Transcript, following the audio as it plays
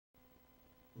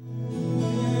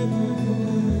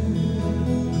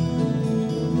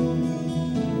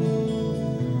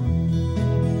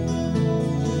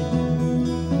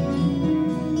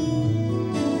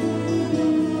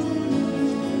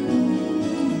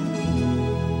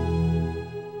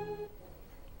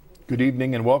Good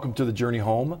evening and welcome to the Journey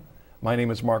Home. My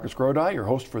name is Marcus Grodi, your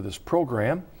host for this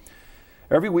program.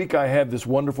 Every week I have this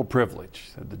wonderful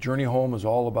privilege. The Journey Home is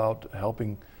all about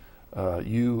helping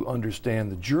you understand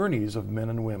the journeys of men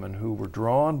and women who were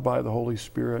drawn by the Holy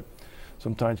Spirit,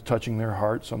 sometimes touching their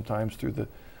heart, sometimes through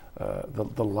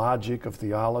the logic of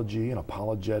theology and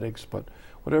apologetics, but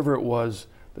whatever it was,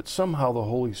 that somehow the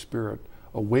Holy Spirit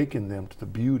awakened them to the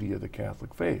beauty of the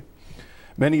Catholic faith.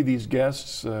 Many of these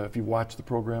guests, if you've watched the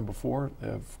program before,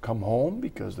 have come home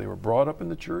because they were brought up in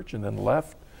the church and then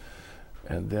left.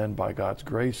 And then by God's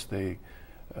grace, they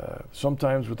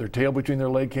sometimes with their tail between their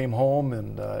leg came home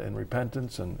and in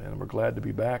repentance and were glad to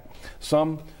be back.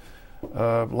 Some,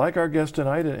 like our guest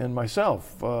tonight and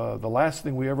myself, the last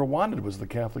thing we ever wanted was the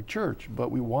Catholic Church, but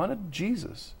we wanted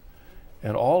Jesus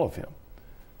and all of Him.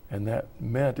 And that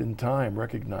meant in time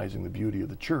recognizing the beauty of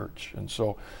the church. And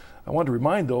so I want to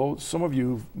remind, though, some of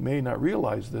you may not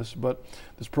realize this, but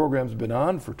this program's been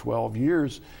on for 12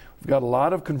 years. We've got a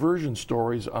lot of conversion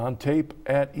stories on tape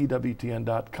at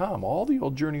EWTN.com. All the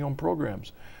old Journey Home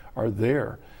programs are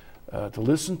there to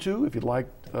listen to. If you'd like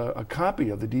a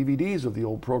copy of the DVDs of the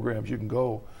old programs, you can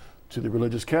go to the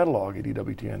religious catalog at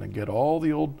EWTN and get all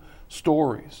the old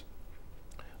stories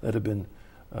that have been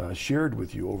shared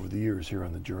with you over the years here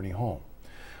on the Journey Home.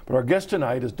 But our guest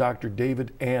tonight is Dr.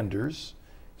 David Anders.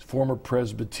 Former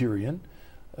Presbyterian.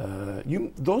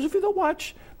 Those of you that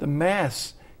watch the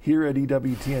Mass here at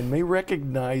EWTN may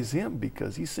recognize him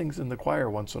because he sings in the choir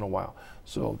once in a while.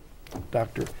 So,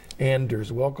 Dr.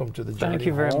 Anders, welcome to the Journey Home. Thank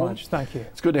you very much. Thank you.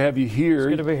 It's good to have you here. It's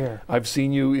good to be here. I've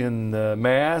seen you in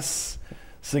Mass,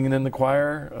 singing in the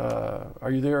choir. Are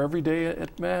you there every day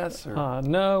at Mass? Or?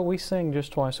 No, we sing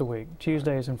just twice a week,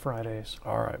 Tuesdays and Fridays.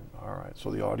 All right. So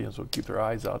the audience will keep their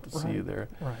eyes out to see you there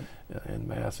in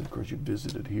Mass. And of course, you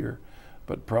visited here,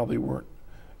 but probably weren't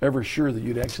ever sure that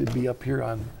you'd actually be up here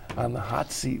on the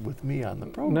hot seat with me on the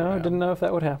program. No, didn't know if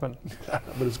that would happen.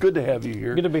 But it's good to have you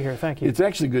here. Good to be here. Thank you. It's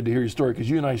actually good to hear your story because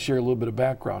you and I share a little bit of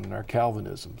background in our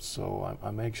Calvinism. So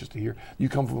I'm anxious to hear. You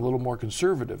come from a little more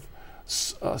conservative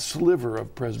sliver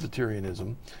of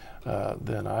Presbyterianism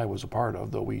than I was a part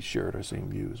of, though we shared our same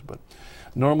views. But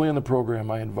normally on the program,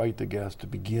 I invite the guest to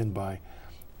begin by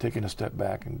taking a step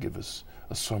back and give us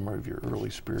a summary of your early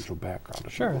spiritual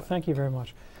background. Sure, thank you very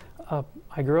much.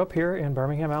 I grew up here in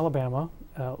Birmingham, Alabama,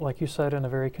 like you said, in a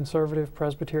very conservative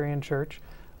Presbyterian church,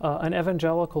 an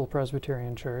evangelical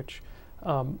Presbyterian church.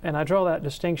 And I draw that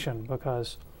distinction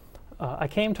because I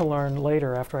came to learn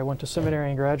later, after I went to seminary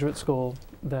and graduate school,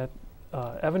 that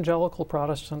evangelical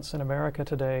Protestants in America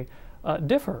today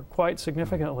differ quite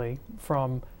significantly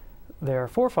from their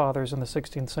forefathers in the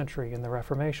 16th century in the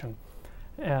Reformation.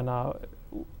 And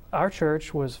our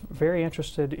church was very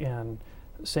interested in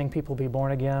seeing people be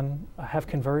born again, have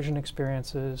conversion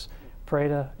experiences, pray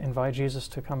to invite Jesus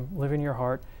to come live in your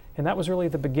heart. And that was really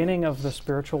the beginning of the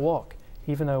spiritual walk.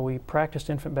 Even though we practiced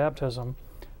infant baptism,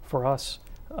 for us,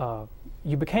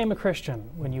 you became a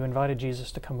Christian when you invited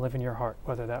Jesus to come live in your heart,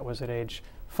 whether that was at age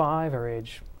 5 or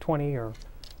age 20 or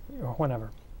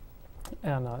whenever.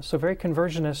 And so very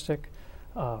conversionistic,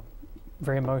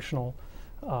 very emotional.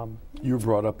 You were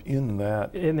brought up in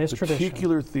this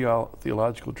particular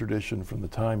theological tradition from the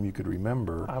time you could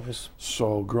remember.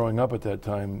 So growing up at that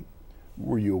time,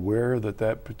 were you aware that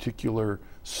that particular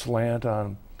slant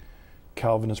on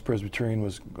Calvinist Presbyterian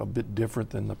was a bit different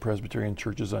than the Presbyterian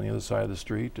churches on the other side of the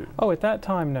street? Or? Oh, at that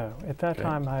time, no. At that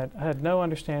time, I had no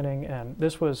understanding, and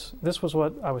this was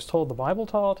what I was told the Bible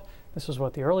taught. This is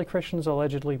what the early Christians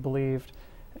allegedly believed,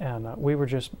 and we were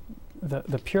just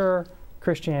the pure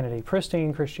Christianity,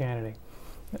 pristine Christianity.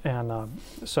 And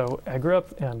so I grew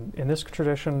up in this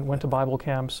tradition, went to Bible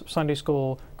camps, Sunday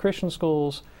school, Christian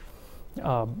schools,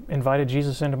 invited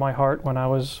Jesus into my heart when I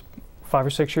was 5 or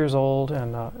 6 years old,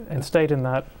 and stayed in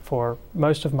that for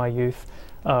most of my youth.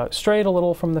 Strayed a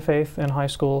little from the faith in high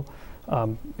school,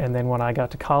 and then when I got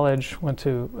to college,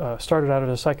 started out at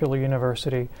a secular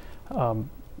university,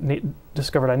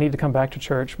 discovered I need to come back to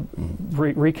church,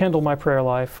 rekindle my prayer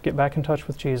life, get back in touch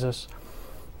with Jesus.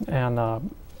 And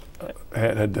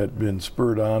had that been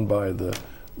spurred on by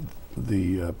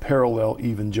the parallel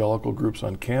evangelical groups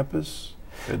on campus?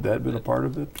 Had that been a part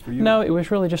of it for you? No, it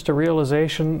was really just a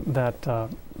realization that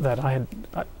I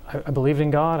believed in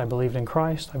God, I believed in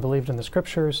Christ, I believed in the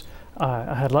Scriptures.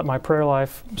 I had let my prayer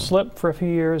life slip for a few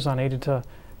years. I needed to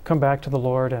come back to the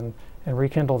Lord and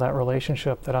rekindle that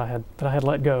relationship that I had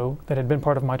let go, that had been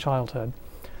part of my childhood.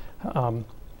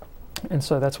 And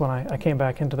so that's when I came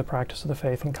back into the practice of the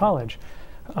faith in college.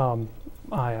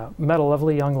 I met a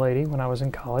lovely young lady when I was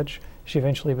in college, She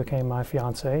eventually became my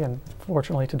fiance, and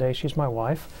fortunately today she's my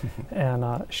wife.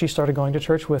 And she started going to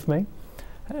church with me,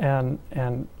 and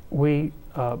we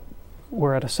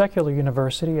were at a secular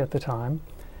university at the time,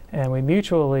 and we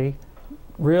mutually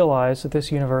realized that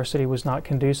this university was not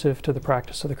conducive to the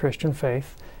practice of the Christian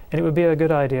faith, and it would be a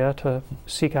good idea to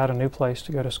seek out a new place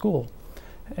to go to school.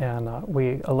 And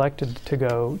we elected to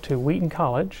go to Wheaton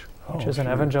College, which is an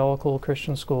evangelical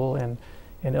Christian school in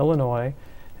Illinois.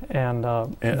 And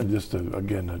just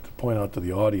to point out to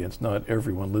the audience, not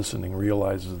everyone listening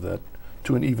realizes that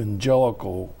to an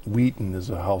evangelical, Wheaton is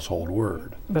a household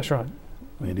word. That's right.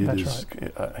 I mean, it is,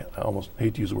 I almost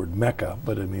hate to use the word Mecca,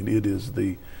 but I mean, it is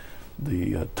the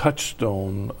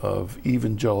touchstone of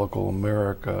evangelical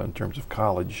America in terms of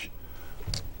college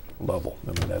level.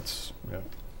 I mean, that's, yeah.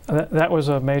 That was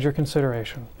a major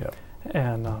consideration. Yeah.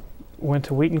 And went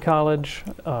to Wheaton College,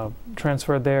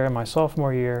 transferred there in my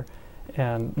sophomore year,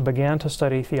 and began to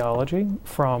study theology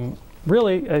from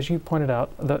really, as you pointed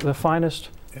out, the finest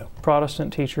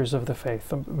Protestant teachers of the faith.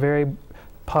 Very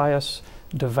pious,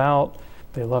 devout,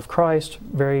 they love Christ,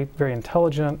 very, very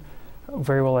intelligent,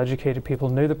 very well educated people,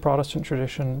 knew the Protestant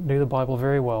tradition, knew the Bible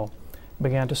very well,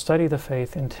 began to study the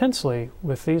faith intensely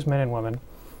with these men and women.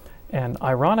 And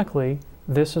ironically,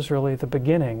 this is really the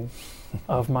beginning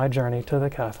of my journey to the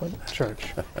Catholic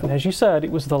Church. And as you said,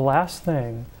 it was the last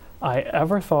thing I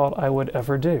ever thought I would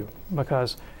ever do,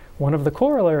 because one of the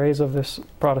corollaries of this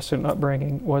Protestant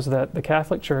upbringing was that the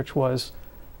Catholic Church was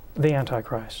the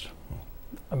Antichrist.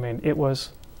 I mean, it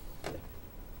was,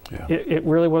 it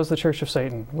really was the Church of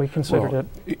Satan. We considered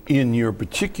it. In your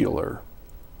particular,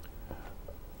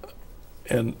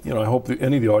 and I hope that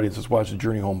any of the audience that's watched the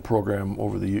Journey Home program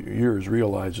over the years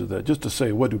realizes that just to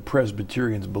say, what do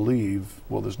Presbyterians believe?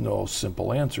 Well, there's no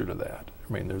simple answer to that.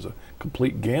 I mean, there's a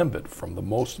complete gambit from the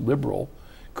most liberal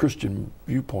Christian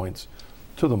viewpoints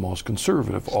to the most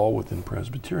conservative, all within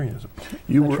Presbyterianism.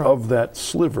 You were of that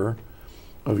sliver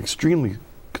of extremely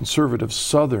conservative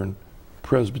Southern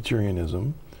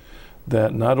Presbyterianism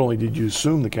that not only did you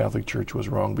assume the Catholic Church was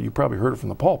wrong, but you probably heard it from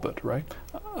the pulpit, right?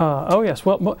 Oh, yes.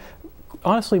 Well,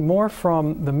 honestly, more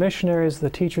from the missionaries, the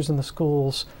teachers in the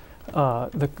schools,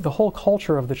 the whole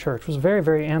culture of the church was very,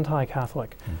 very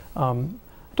anti-Catholic.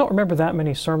 I don't remember that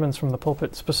many sermons from the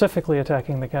pulpit specifically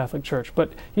attacking the Catholic Church,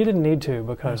 but you didn't need to,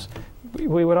 because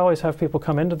we would always have people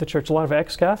come into the church. A lot of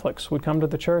ex-Catholics would come to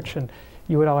the church, and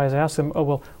you would always ask them, oh,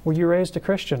 well, were you raised a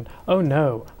Christian? Oh,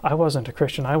 no, I wasn't a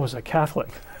Christian, I was a Catholic.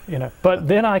 But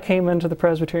then I came into the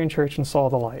Presbyterian Church and saw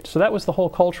the light. So that was the whole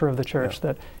culture of the church,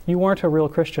 that you weren't a real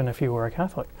Christian if you were a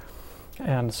Catholic.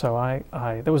 And so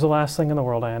that was the last thing in the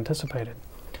world I anticipated.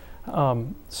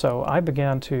 So I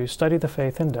began to study the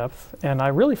faith in depth, and I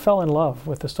really fell in love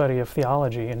with the study of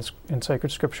theology in sacred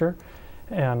scripture,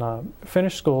 and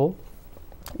finished school,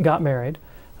 got married,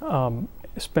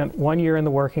 spent 1 year in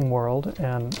the working world,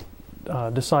 and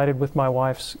decided with my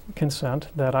wife's consent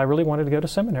that I really wanted to go to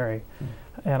seminary.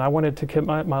 And I wanted to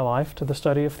commit my life to the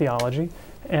study of theology.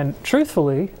 And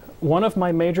truthfully, one of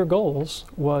my major goals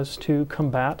was to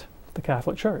combat the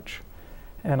Catholic Church.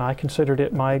 And I considered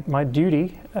it my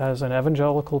duty as an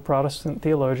evangelical Protestant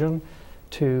theologian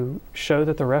to show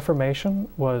that the Reformation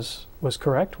was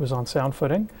correct, was on sound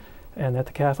footing, and that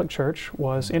the Catholic Church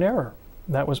was in error.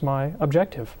 That was my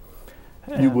objective.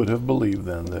 You would have believed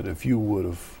then that if you would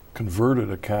have converted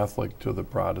a Catholic to the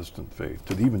Protestant faith,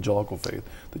 to the evangelical faith,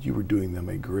 that you were doing them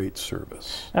a great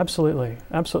service. Absolutely,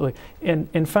 absolutely.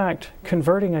 In fact,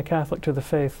 converting a Catholic to the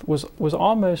faith was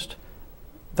almost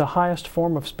the highest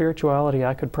form of spirituality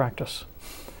I could practice.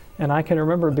 And I can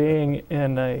remember being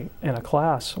in a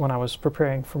class when I was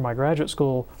preparing for my graduate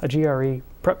school, a GRE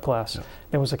prep class.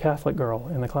 There was a Catholic girl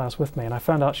in the class with me, and I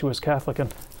found out she was Catholic,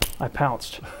 and I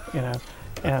pounced,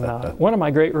 And one of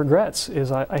my great regrets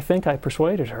is I think I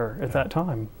persuaded her at that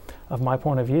time of my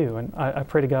point of view, and I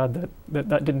pray to God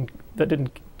that didn't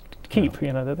keep,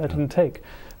 that didn't take.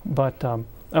 But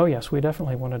oh yes, we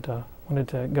definitely wanted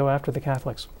to go after the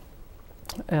Catholics.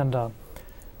 And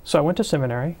so I went to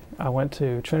seminary. I went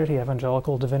to Trinity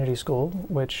Evangelical Divinity School,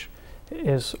 which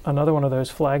is another one of those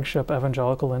flagship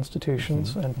evangelical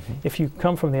institutions. And if you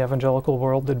come from the evangelical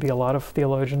world, there'd be a lot of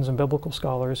theologians and biblical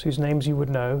scholars whose names you would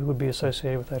know who would be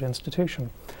associated with that institution.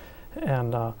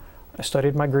 And I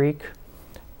studied my Greek,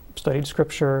 studied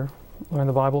Scripture, learned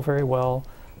the Bible very well,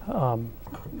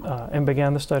 and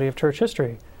began the study of church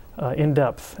history in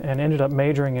depth, and ended up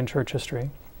majoring in church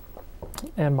history.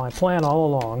 And my plan all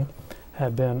along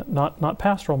had been not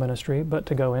pastoral ministry, but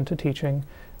to go into teaching,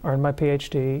 earn my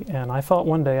PhD, and I thought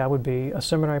one day I would be a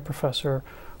seminary professor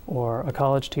or a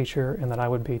college teacher, and that I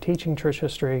would be teaching church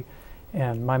history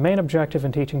And my main objective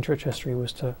in teaching church history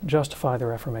was to justify the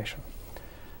Reformation.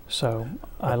 So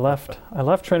I left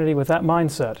Trinity with that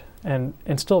mindset, and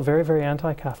still very, very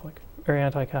anti-Catholic, very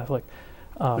anti-Catholic.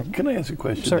 Can I ask a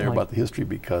question certainly. there about the history?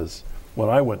 Because when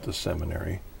I went to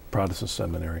seminary, Protestant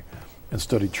seminary, and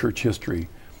studied church history,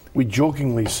 we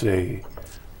jokingly say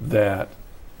that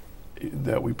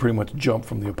we pretty much jumped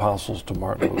from the apostles to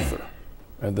Martin Luther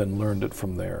and then learned it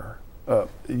from there.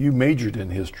 You majored in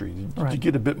history. Did you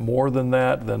get a bit more than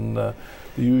that, than the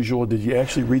usual? Did you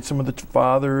actually read some of the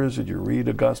fathers? Did you read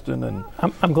Augustine? And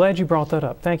I'm glad you brought that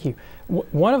up. Thank you.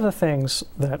 One of the things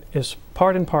that is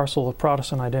part and parcel of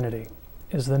Protestant identity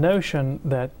is the notion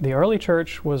that the early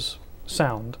church was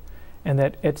sound, and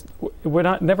that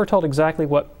we're never told exactly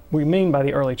what we mean by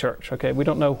the early church. Okay, we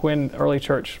don't know when early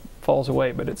church falls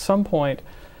away, but at some point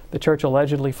the church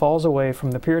allegedly falls away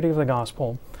from the purity of the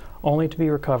gospel, only to be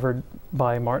recovered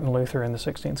by Martin Luther in the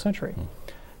 16th century.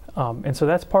 And so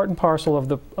that's part and parcel of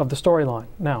the storyline.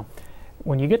 Now,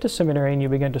 when you get to seminary and you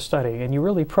begin to study and you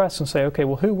really press and say, okay,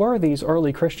 well, who were these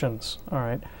early Christians? All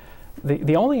right.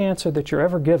 The only answer that you're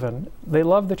ever given, they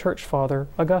love the church father,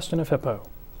 Augustine of Hippo.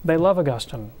 They love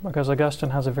Augustine because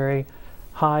Augustine has a very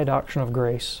high doctrine of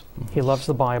grace. He loves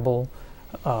the Bible,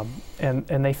 and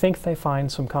they think they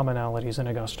find some commonalities in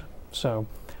Augustine. So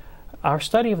our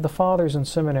study of the fathers in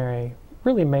seminary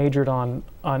really majored on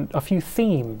a few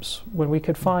themes when we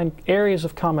could find areas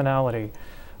of commonality,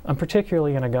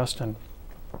 particularly in Augustine,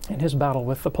 in his battle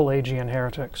with the Pelagian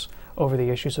heretics over the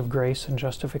issues of grace and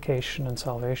justification and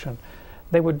salvation.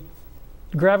 They would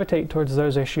gravitate towards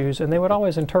those issues, and they would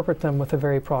always interpret them with a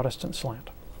very Protestant slant.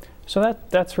 So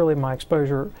that's really my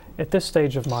exposure at this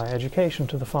stage of my education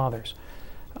to the fathers.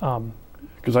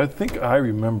 Because I think I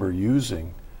remember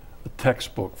using a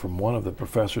textbook from one of the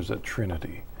professors at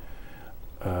Trinity.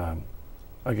 I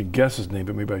could guess his name,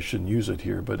 but maybe I shouldn't use it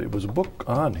here, but it was a book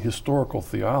on historical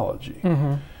theology,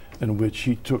 in which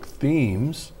he took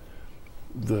themes,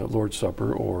 the Lord's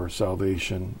Supper or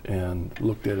salvation, and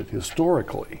looked at it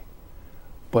historically.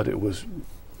 But it was,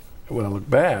 when I look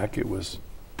back, it was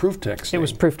proof texting. It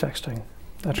was proof texting.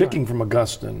 That's picking right. from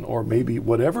Augustine or maybe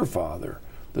whatever father,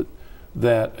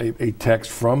 that a text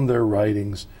from their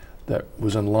writings that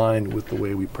was in line with the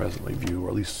way we presently view, or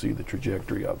at least see the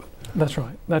trajectory of it. That's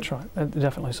right. That's right.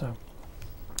 Definitely so.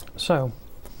 So,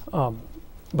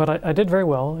 but I did very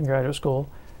well in graduate school,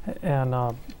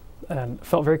 and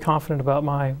felt very confident about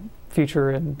my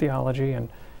future in theology, and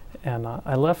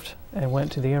I left and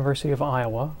went to the University of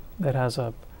Iowa, that has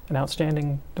an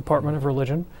outstanding department of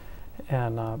religion,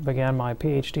 and began my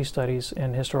PhD studies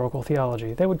in historical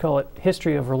theology. They would call it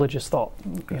history of religious thought,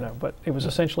 but it was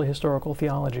essentially historical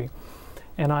theology.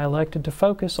 And I elected to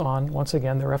focus on, once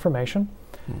again, the Reformation,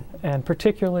 and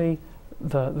particularly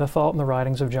the thought and the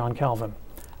writings of John Calvin.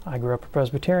 I grew up a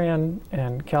Presbyterian,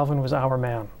 and Calvin was our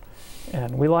man.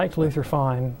 And we liked Luther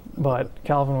fine, but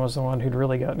Calvin was the one who'd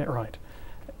really gotten it right,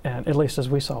 and at least as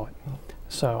we saw it.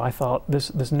 So I thought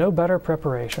there's no better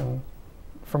preparation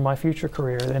for my future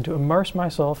career than to immerse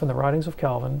myself in the writings of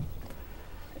Calvin,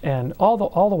 and all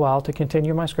the while to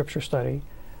continue my scripture study.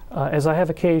 As I have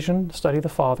occasion, study the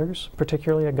fathers,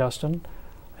 particularly Augustine.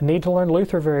 I need to learn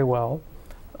Luther very well,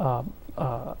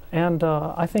 and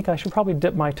I think I should probably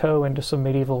dip my toe into some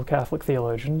medieval Catholic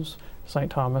theologians,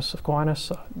 St. Thomas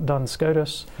Aquinas, Duns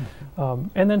Scotus,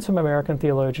 and then some American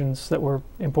theologians that were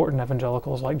important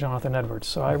evangelicals like Jonathan Edwards.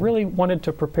 So I really wanted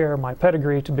to prepare my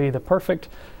pedigree to be the perfect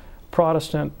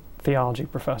Protestant theology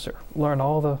professor, learn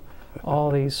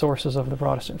all these sources of the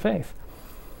Protestant faith.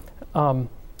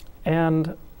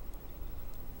 And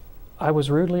I was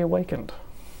rudely awakened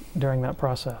during that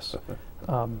process.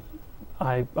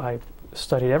 I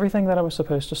studied everything that I was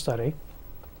supposed to study,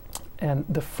 and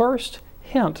the first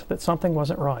hint that something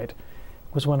wasn't right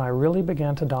was when I really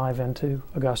began to dive into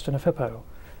Augustine of Hippo.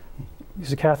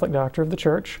 He's a Catholic doctor of the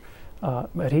Church,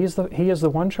 but he is the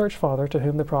one church father to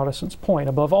whom the Protestants point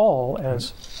above all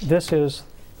as this is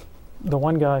the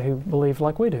one guy who believed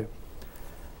like we do.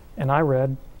 And I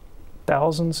read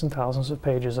thousands and thousands of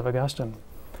pages of Augustine,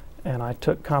 and I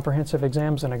took comprehensive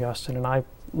exams in Augustine, and I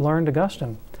learned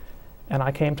Augustine, and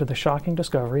I came to the shocking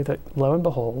discovery that, lo and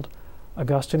behold,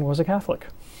 Augustine was a Catholic.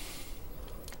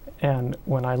 And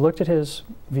when I looked at his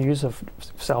views of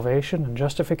salvation and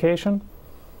justification,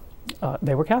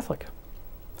 they were Catholic.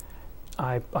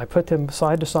 I put them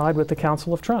side to side with the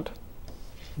Council of Trent.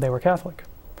 They were Catholic.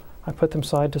 I put them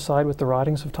side to side with the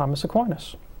writings of Thomas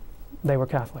Aquinas. They were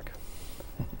Catholic.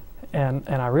 And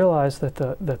I realized that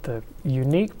the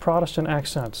unique Protestant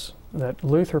accents that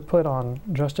Luther put on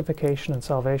justification and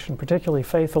salvation, particularly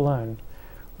faith alone,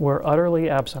 were utterly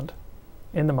absent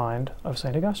in the mind of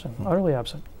St. Augustine, utterly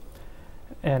absent.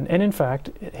 And in fact,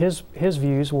 his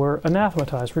views were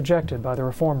anathematized, rejected by the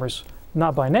Reformers,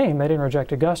 not by name. They didn't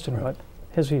reject Augustine, but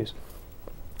his views.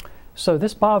 So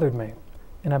this bothered me,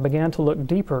 and I began to look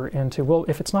deeper into, well,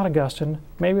 if it's not Augustine,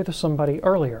 maybe there's somebody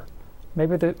earlier.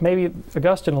 Maybe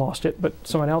Augustine lost it, but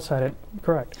someone else had it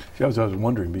correct. See, I was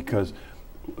wondering, because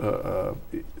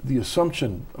the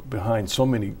assumption behind so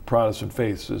many Protestant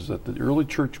faiths is that the early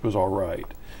church was all right.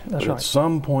 That's but right. At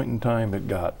some point in time,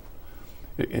 it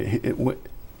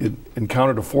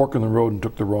encountered a fork in the road and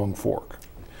took the wrong fork.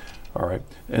 All right,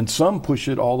 and some push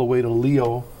it all the way to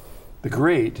Leo the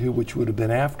Great, which would have been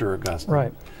after Augustine.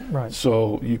 Right, right.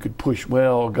 So you could push,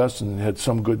 well, Augustine had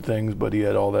some good things, but he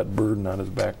had all that burden on his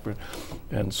back.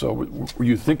 And so were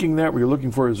you thinking that? Were you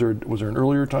looking for, was there an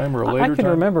earlier time or a later time? I can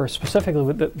remember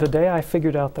specifically the day I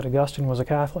figured out that Augustine was a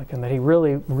Catholic and that he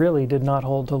really, really did not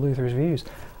hold to Luther's views.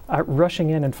 Rushing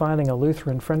in and finding a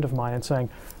Lutheran friend of mine and saying,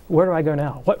 where do I go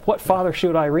now? What father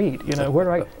should I read? You know, where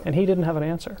do I? And he didn't have an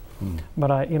answer.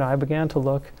 But I began to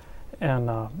look,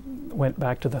 and went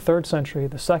back to the 3rd century,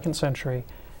 the 2nd century,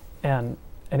 and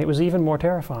it was even more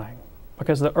terrifying,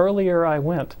 because the earlier I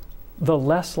went, the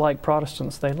less like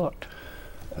Protestants they looked,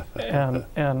 and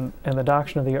the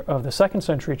doctrine of the 2nd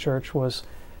century church was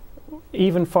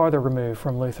even farther removed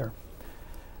from Luther.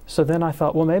 So then I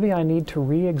thought, well, maybe I need to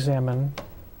re-examine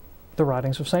the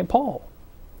writings of St. Paul.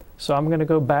 So I'm going to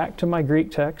go back to my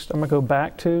Greek text. I'm going to go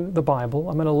back to the Bible.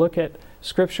 I'm going to look at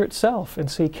Scripture itself and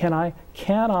see, can I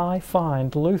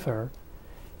find Luther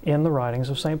in the writings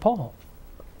of St. Paul?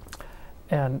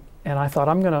 And I thought,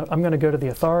 I'm going to go to the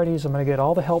authorities. I'm going to get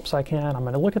all the helps I can. I'm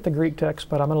going to look at the Greek text,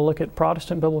 but I'm going to look at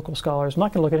Protestant biblical scholars. I'm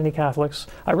not going to look at any Catholics.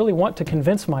 I really want to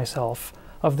convince myself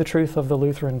of the truth of the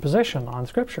Lutheran position on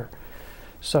Scripture.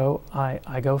 So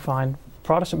I go find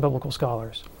Protestant biblical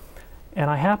scholars. And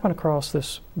I happen across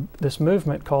this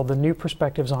movement called the New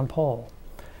Perspectives on Paul,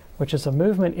 which is a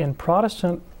movement in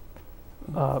Protestant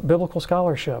biblical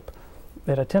scholarship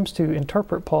that attempts to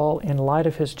interpret Paul in light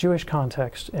of his Jewish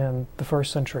context in the 1st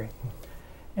century.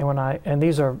 And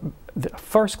these are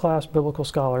first-class biblical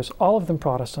scholars, all of them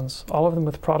Protestants, all of them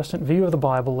with Protestant view of the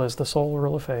Bible as the sole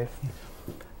rule of faith.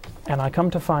 And I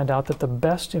come to find out that the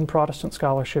best in Protestant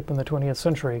scholarship in the 20th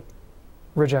century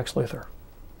rejects Luther.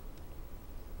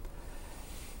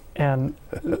 And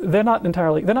they're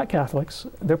not Catholics.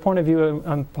 Their point of view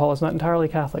on Paul is not entirely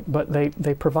Catholic, but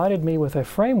they provided me with a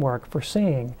framework for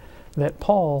seeing that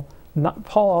Paul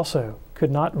also could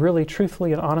not really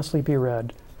truthfully and honestly be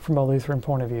read from a Lutheran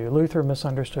point of view. Luther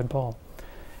misunderstood Paul.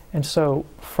 And so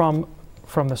from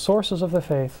the sources of the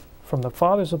faith, from the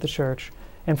fathers of the church,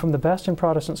 and from the best in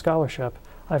Protestant scholarship,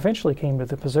 I eventually came to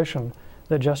the position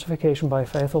that justification by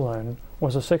faith alone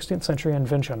was a 16th century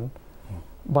invention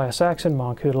by a Saxon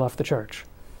monk who had left the church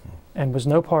and was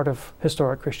no part of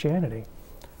historic Christianity.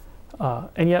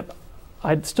 And yet,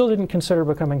 I still didn't consider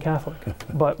becoming Catholic,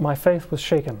 but my faith was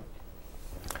shaken.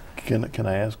 Can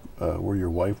I ask where your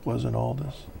wife was in all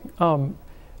this?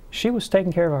 She was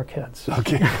taking care of our kids.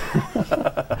 Okay.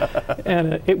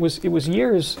 And it was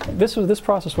years. This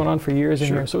process went on for years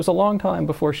and years. So it was a long time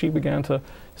before she began to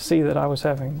see that I was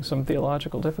having some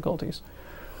theological difficulties.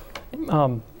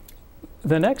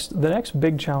 The next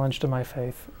big challenge to my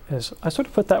faith is, I sort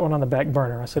of put that one on the back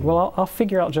burner. I said, well, I'll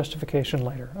figure out justification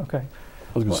later. Okay.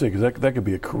 I was going to say, because that could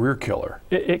be a career killer.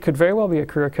 It could very well be a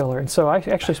career killer. And so I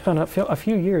actually spent a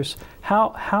few years,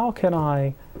 how can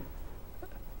I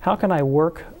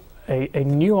work a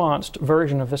nuanced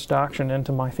version of this doctrine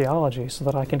into my theology so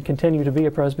that I can continue to be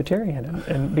a Presbyterian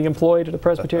and be employed at a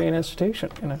Presbyterian institution,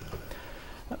 you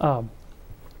know?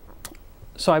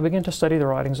 So I began to study the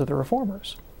writings of the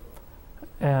Reformers,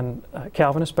 and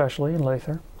Calvin especially, and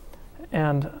Luther.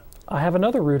 And I have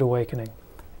another rude awakening,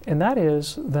 and that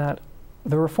is that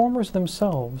the Reformers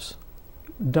themselves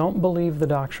don't believe the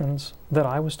doctrines that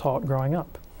I was taught growing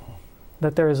up.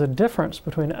 That there is a difference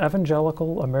between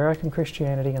evangelical American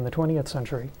Christianity in the 20th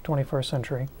century, 21st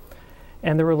century,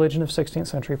 and the religion of 16th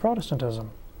century Protestantism.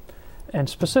 And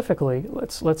specifically,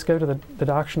 let's go to the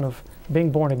doctrine of being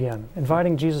born again,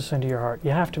 inviting Jesus into your heart. You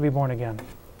have to be born again.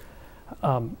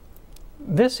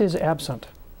 This is absent.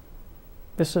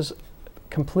 This is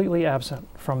completely absent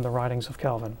from the writings of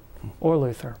Calvin or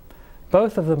Luther.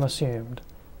 Both of them assumed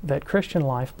that Christian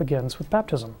life begins with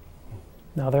baptism.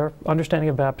 Now, their understanding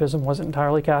of baptism wasn't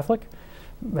entirely Catholic.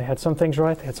 They had some things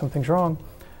right, they had some things wrong,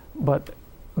 but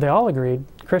they all agreed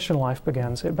Christian life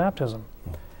begins at baptism.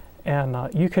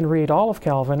 And you can read all of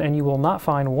Calvin and you will not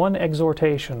find one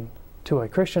exhortation to a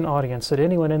Christian audience that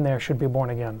anyone in there should be born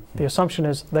again. The assumption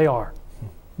is they are.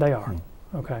 They are.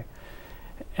 Okay.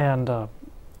 And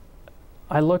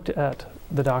I looked at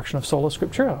the doctrine of sola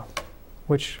scriptura,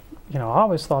 which, I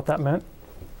always thought that meant,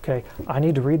 okay, I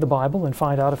need to read the Bible and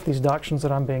find out if these doctrines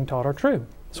that I'm being taught are true.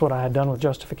 That's what I had done with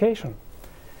justification.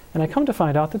 And I come to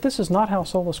find out that this is not how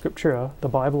sola scriptura, the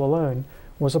Bible alone,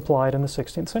 was applied in the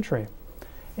 16th century.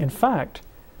 In fact,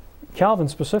 Calvin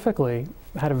specifically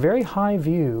had a very high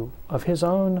view of his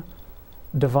own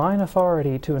divine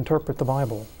authority to interpret the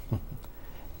Bible.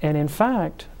 And in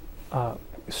fact,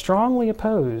 strongly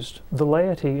opposed the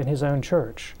laity in his own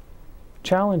church,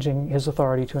 challenging his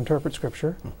authority to interpret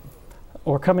Scripture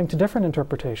or coming to different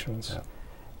interpretations. Yeah.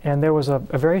 And there was a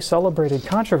very celebrated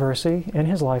controversy in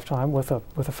his lifetime with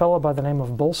a fellow by the name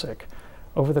of Bolsick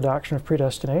over the doctrine of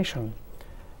predestination.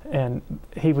 And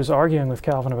he was arguing with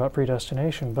Calvin about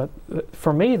predestination. But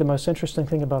for me, the most interesting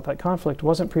thing about that conflict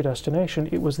wasn't predestination.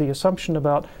 It was the assumption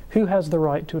about who has the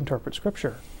right to interpret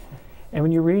Scripture. And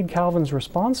when you read Calvin's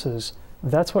responses,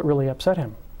 that's what really upset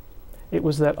him. It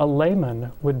was that a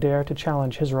layman would dare to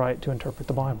challenge his right to interpret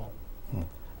the Bible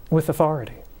with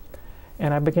authority.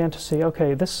 And I began to see,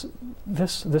 okay, this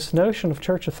notion of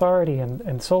church authority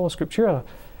and sola scriptura,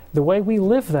 the way we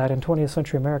live that in 20th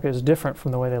century America is different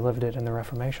from the way they lived it in the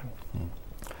Reformation.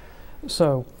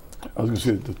 So, I was going to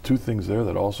say the two things there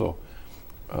that also,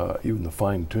 even the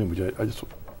fine tune,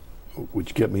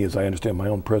 which get me, as I understand my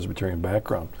own Presbyterian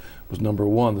background, was number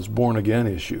one, this born again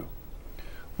issue.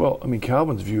 Well, I mean,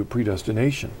 Calvin's view of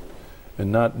predestination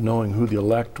and not knowing who the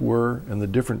elect were and the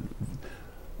different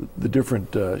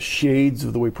shades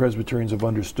of the way Presbyterians have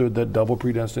understood that double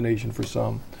predestination for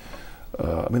some.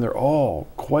 I mean, they're all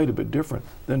quite a bit different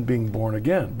than being born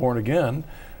again. Born again,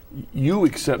 you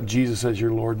accept Jesus as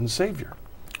your Lord and Savior.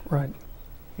 Right.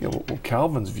 Well,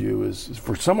 Calvin's view is,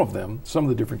 for some of them, some of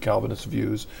the different Calvinist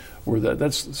views, were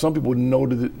that's some people would know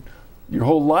that your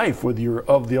whole life whether you're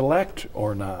of the elect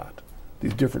or not.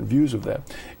 These different views of that.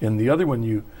 And the other one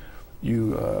you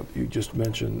just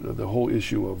mentioned, the whole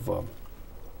issue of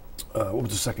what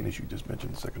was the second issue you just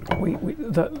mentioned a second ago?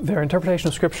 Their interpretation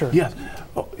of Scripture. Yes.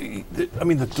 I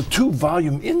mean, the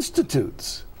two-volume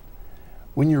Institutes.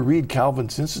 When you read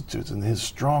Calvin's Institutes and his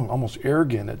strong, almost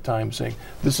arrogant at times saying,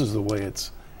 this is the way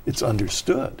it's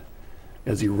understood,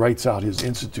 as he writes out his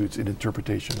Institutes in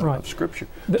interpretation of Scripture.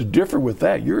 To differ with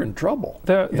that, you're in trouble.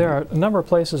 There are a number of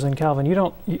places in Calvin. You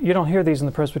don't hear these in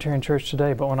the Presbyterian Church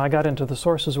today, but when I got into the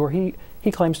sources where he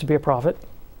claims to be a prophet,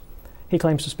 he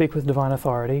claims to speak with divine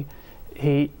authority,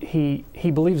 he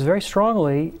believes very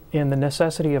strongly in the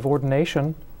necessity of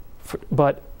ordination,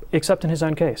 but except in his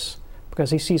own case, because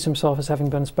he sees himself as having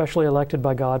been specially elected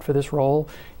by God for this role.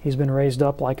 He's been raised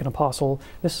up like an apostle.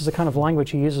 This is the kind of language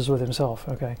he uses with himself.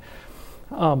 Okay.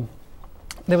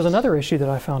 There was another issue that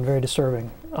I found very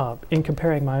disturbing in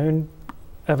comparing my own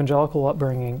evangelical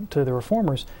upbringing to the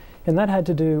Reformers, and that had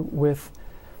to do with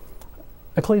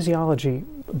ecclesiology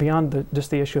beyond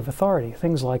just the issue of authority,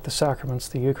 things like the sacraments,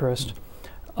 the Eucharist,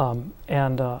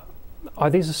 and are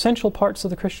these essential parts of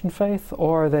the Christian faith,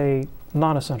 or are they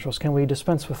non-essentials? Can we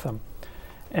dispense with them?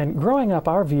 And growing up,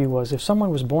 our view was if someone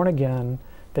was born again,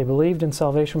 they believed in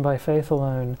salvation by faith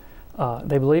alone,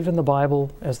 they believed in the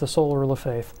Bible as the sole rule of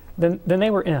faith, then they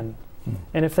were in.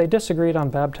 And if they disagreed on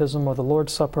baptism or the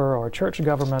Lord's Supper or church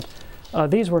government,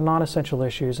 these were non-essential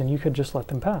issues, and you could just let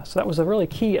them pass. That was a really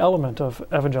key element of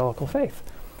evangelical faith.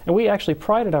 And we actually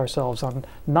prided ourselves on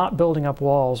not building up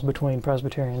walls between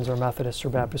Presbyterians or Methodists or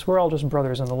Baptists. We're all just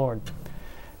brothers in the Lord.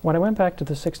 When I went back to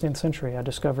the 16th century, I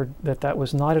discovered that that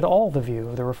was not at all the view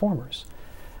of the Reformers.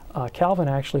 Calvin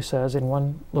actually says in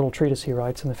one little treatise he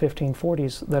writes in the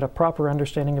 1540s that a proper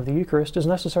understanding of the Eucharist is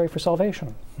necessary for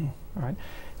salvation. All right?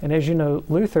 And as you know,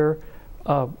 Luther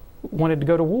wanted to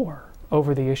go to war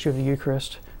over the issue of the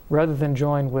Eucharist rather than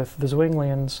join with the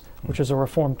Zwinglians, which is a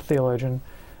Reformed theologian,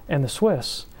 and the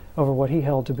Swiss over what he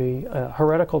held to be a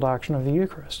heretical doctrine of the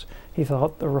Eucharist. He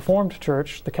thought the Reformed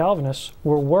Church, the Calvinists,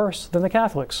 were worse than the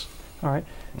Catholics. All right?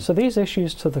 So these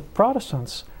issues to the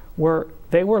Protestants were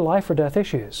life or death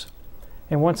issues.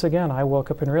 And once again, I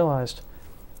woke up and realized,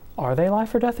 are they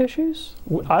life or death issues?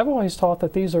 I've always taught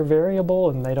that these are variable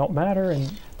and they don't matter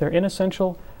and they're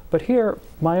inessential. But here,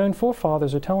 my own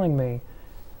forefathers are telling me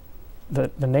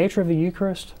that the nature of the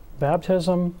Eucharist,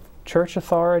 baptism, church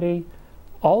authority,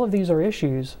 all of these are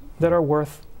issues that are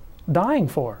worth dying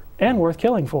for and worth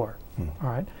killing for. All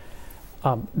right?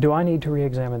 Do I need to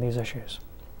re-examine these issues?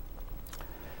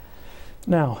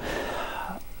 Now,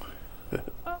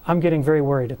 I'm getting very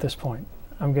worried at this point.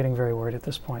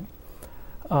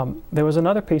 There was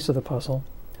another piece of the puzzle.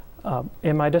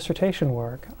 In my dissertation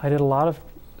work, I did a lot of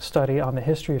study on the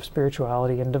history of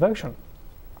spirituality and devotion.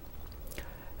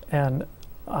 And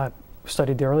I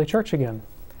studied the early church again.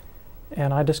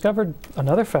 And I discovered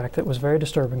another fact that was very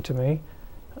disturbing to me,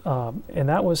 and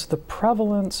that was the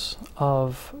prevalence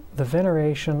of the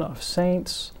veneration of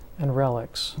saints and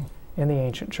relics in the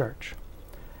ancient church.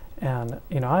 And,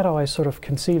 you know, I'd always sort of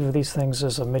conceived of these things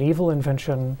as a medieval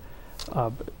invention,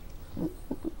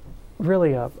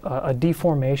 really a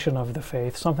deformation of the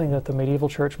faith, something that the medieval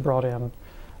church brought in.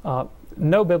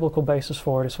 No biblical basis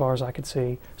for it as far as I could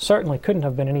see. Certainly couldn't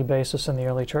have been any basis in the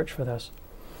early church for this.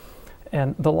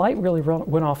 And the light really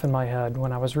went off in my head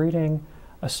when I was reading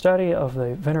a study of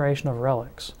the veneration of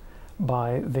relics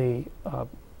by the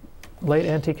late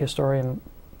antique historian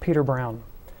Peter Brown.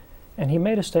 And he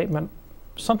made a statement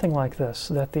something like this,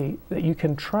 that you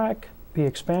can track the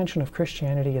expansion of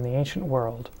Christianity in the ancient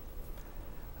world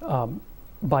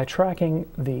by tracking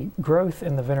the growth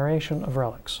in the veneration of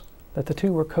relics, that the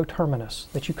two were coterminous,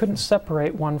 that you couldn't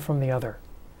separate one from the other.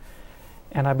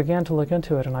 And I began to look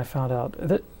into it, and I found out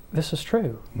that this is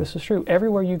true. This is true.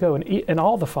 Everywhere you go, and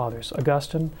all the fathers,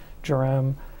 Augustine,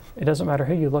 Jerome, it doesn't matter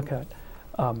who you look at,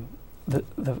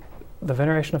 the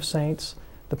veneration of saints,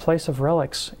 the place of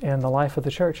relics in the life of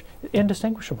the church,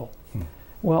 indistinguishable.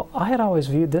 Well, I had always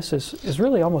viewed this as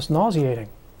really almost nauseating,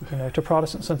 you know, to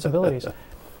Protestant sensibilities.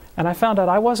 And I found out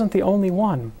I wasn't the only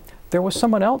one. There was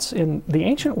someone else in the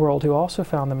ancient world who also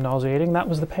found them nauseating. That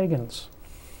was the pagans.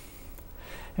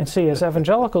 And see, as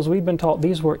evangelicals, we've been taught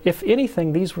these were, if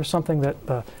anything, these were something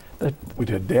that we'd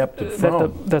adapted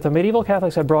from. That the medieval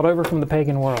Catholics had brought over from the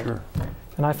pagan world. Sure.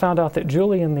 And I found out that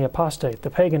Julian the Apostate, the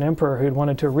pagan emperor who'd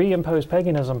wanted to reimpose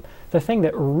paganism, the thing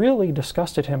that really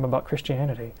disgusted him about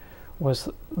Christianity was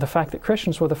the fact that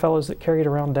Christians were the fellows that carried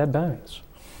around dead bones.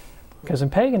 Because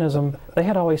in paganism, they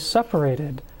had always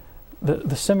separated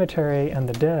the cemetery and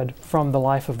the dead from the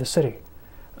life of the city.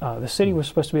 The city was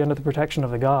supposed to be under the protection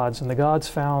of the gods, and the gods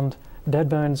found dead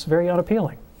bones very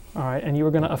unappealing. All right, and you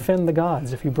were going to offend the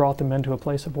gods if you brought them into a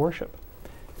place of worship.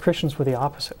 Christians were the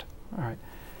opposite. All right,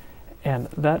 and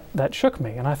that shook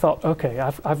me, and I thought, okay,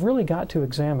 I've really got to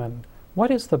examine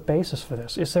what is the basis for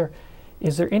this. Is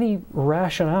there any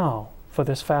rationale for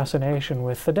this fascination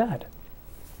with the dead?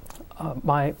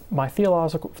 My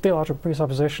theological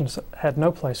presuppositions had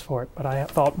no place for it, but I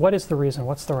thought, what is the reason?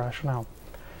 What's the rationale?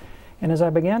 And as I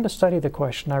began to study the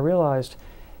question, I realized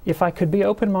if I could be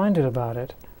open-minded about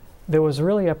it, there was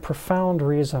really a profound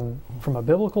reason from a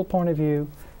biblical point of view,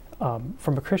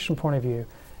 from a Christian point of view,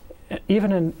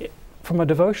 even from a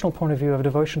devotional point of view of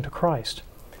devotion to Christ.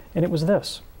 And it was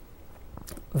this,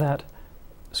 that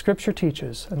Scripture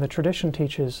teaches and the tradition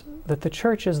teaches that the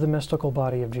church is the mystical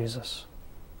body of Jesus.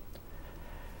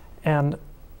 And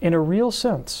in a real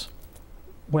sense,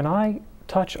 when I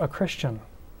touch a Christian,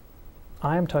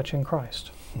 I am touching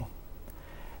Christ.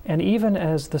 And even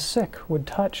as the sick would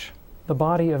touch the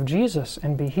body of Jesus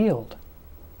and be healed,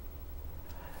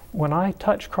 when I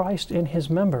touch Christ in His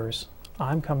members,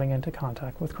 I'm coming into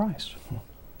contact with Christ.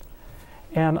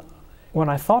 And when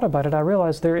I thought about it, I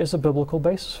realized there is a biblical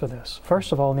basis for this.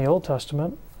 First of all, in the Old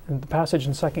Testament, in the passage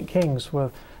in 2 Kings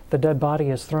where the dead body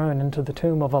is thrown into the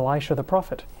tomb of Elisha the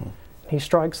prophet. He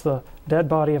strikes the dead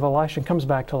body of Elisha and comes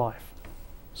back to life.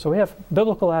 So we have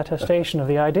biblical attestation of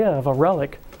the idea of a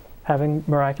relic having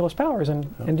miraculous powers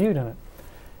endued in it.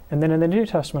 And then in the New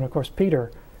Testament, of course,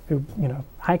 Peter, who, you know,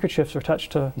 handkerchiefs are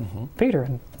touched to Peter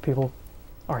and people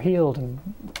are healed and,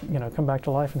 you know, come back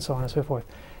to life and so on and so forth.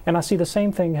 And I see the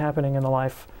same thing happening in the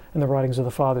life and the writings of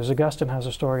the fathers. Augustine has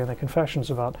a story in the Confessions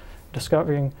about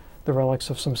discovering the relics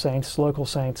of some saints, local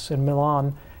saints in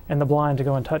Milan, and the blind to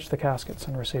go and touch the caskets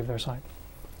and receive their sight.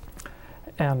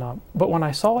 And but when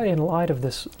I saw it in light of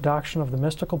this doctrine of the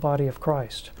mystical body of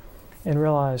Christ and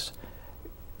realized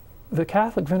the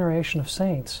Catholic veneration of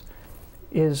saints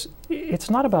it's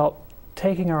not about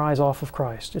taking our eyes off of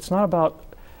Christ. It's not about,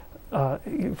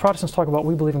 Protestants talk about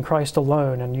we believe in Christ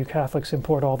alone and you Catholics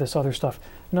import all this other stuff.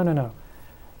 No, no, no.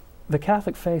 The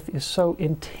Catholic faith is so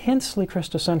intensely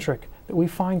Christocentric that we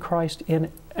find Christ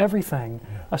in everything,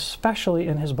 especially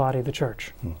in His body, the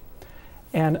Church.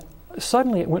 And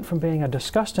suddenly it went from being a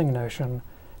disgusting notion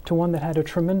to one that had a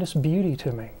tremendous beauty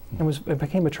to me and it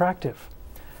became attractive.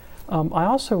 I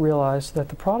also realized that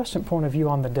the Protestant point of view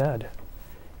on the dead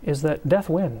is that death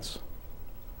wins.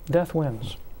 Death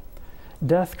wins.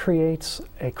 Death creates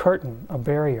a curtain, a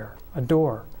barrier, a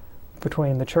door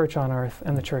between the church on earth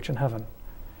and the church in heaven.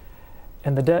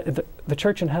 And the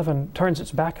church in heaven turns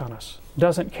its back on us,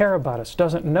 doesn't care about us,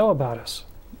 doesn't know about us,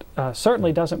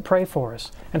 certainly doesn't pray for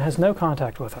us, and has no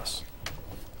contact with us.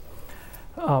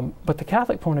 But the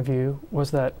Catholic point of view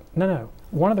was that, no,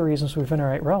 one of the reasons we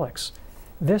venerate relics,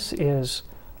 this is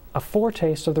a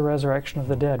foretaste of the resurrection of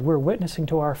the dead. We're witnessing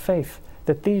to our faith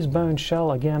that these bones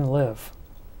shall again live.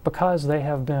 because they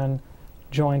have been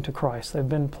joined to Christ. They've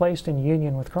been placed in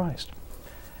union with Christ.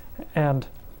 And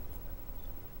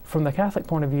from the Catholic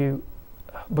point of view,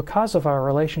 because of our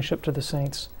relationship to the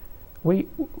saints, we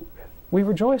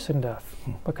rejoice in death,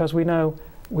 because we know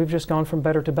we've just gone from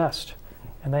better to best.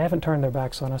 And they haven't turned their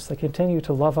backs on us. They continue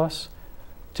to love us,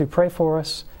 to pray for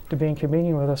us, to be in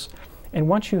communion with us. And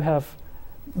once you have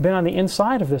been on the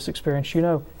inside of this experience, you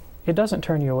know it doesn't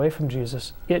turn you away from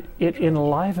Jesus. It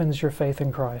enlivens your faith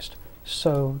in Christ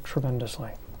so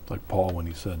tremendously. Like Paul, when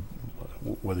he said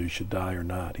whether he should die or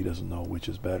not, he doesn't know which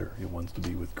is better. He wants to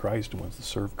be with Christ, he wants to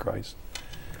serve Christ.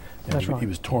 And That's right. He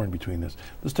was torn between this.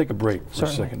 Let's take a break for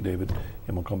Certainly. a second, David,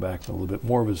 and we'll come back with a little bit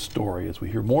more of his story as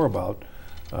we hear more about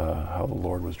how the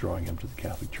Lord was drawing him to the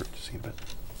Catholic Church. See you in a bit.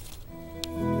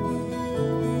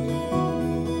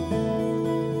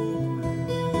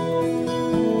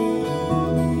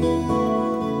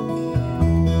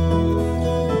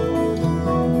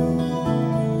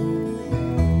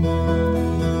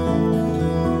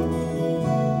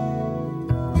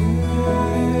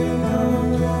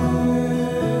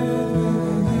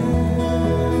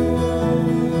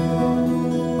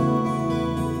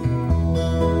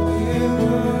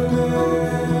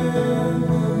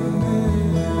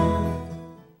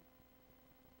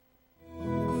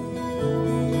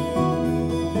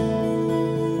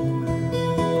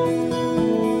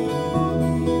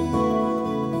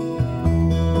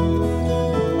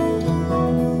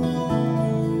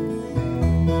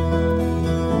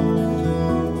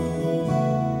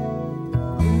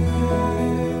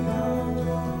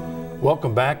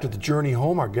 Welcome back to the Journey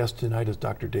Home. Our guest tonight is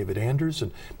Dr. David Anders.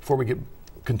 And before we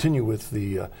continue with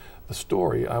the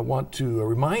story, I want to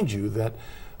remind you that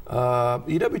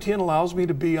EWTN allows me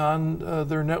to be on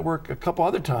their network a couple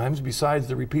other times besides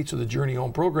the repeats of the Journey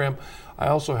Home program. I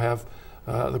also have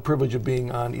the privilege of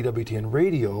being on EWTN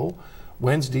Radio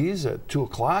Wednesdays at 2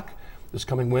 o'clock. This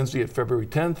coming Wednesday at February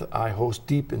 10th, I host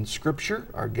Deep in Scripture.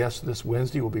 Our guest this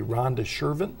Wednesday will be Rhonda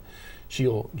Shervin.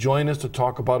 She'll join us to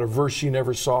talk about a verse she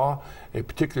never saw, a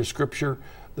particular scripture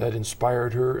that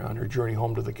inspired her on her journey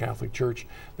home to the Catholic Church.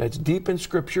 That's Deep in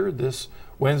Scripture this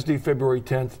Wednesday, February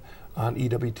 10th on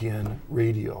EWTN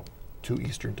Radio, 2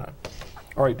 Eastern Time.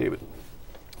 All right, David,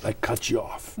 I cut you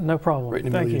off. No problem. Right in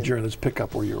the middle of Thank your you. journey. Let's pick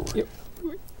up where you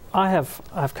were.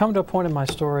 I've come to a point in my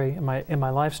story, in my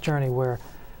life's journey, where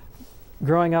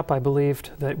growing up I believed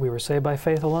that we were saved by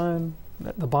faith alone,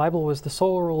 that the Bible was the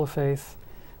sole rule of faith,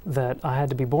 that I had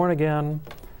to be born again,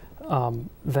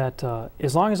 that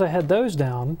as long as I had those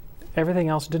down, everything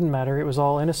else didn't matter. It was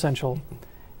all inessential,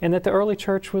 and that the early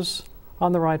church was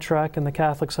on the right track and the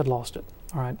Catholics had lost it.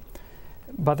 All right.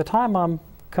 By the time I'm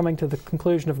coming to the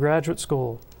conclusion of graduate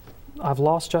school, I've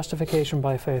lost justification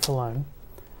by faith alone.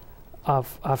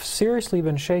 I've seriously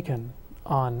been shaken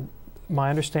on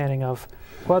my understanding of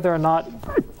whether or not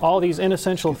all these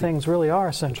inessential things really are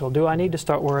essential. Do I need to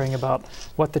start worrying about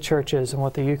what the church is and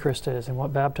what the Eucharist is and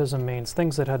what baptism means,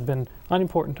 things that had been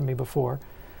unimportant to me before?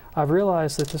 I've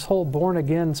realized that this whole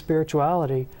born-again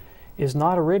spirituality is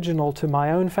not original to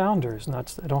my own founders. And I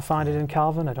don't find it in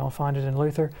Calvin, I don't find it in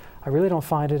Luther. I really don't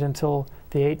find it until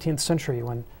the 18th century,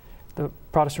 when the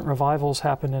Protestant revivals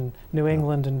happened in New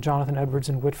England, and Jonathan Edwards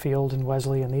and Whitefield and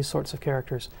Wesley and these sorts of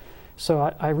characters.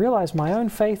 So I realize my own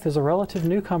faith is a relative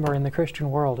newcomer in the Christian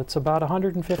world. It's about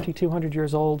 150, 200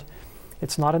 years old.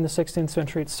 It's not in the 16th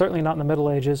century. It's certainly not in the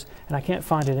Middle Ages, and I can't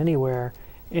find it anywhere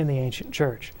in the ancient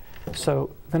church.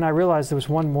 So then I realized there was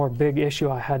one more big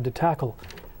issue I had to tackle: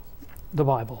 the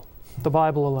Bible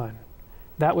alone.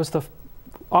 That was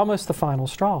almost the final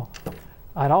straw.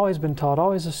 I'd always been taught,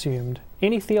 always assumed,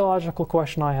 any theological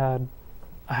question I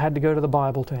had to go to the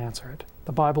Bible to answer it.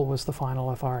 The Bible was the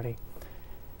final authority.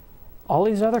 All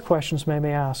these other questions made me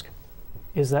ask,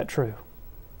 is that true?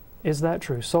 Is that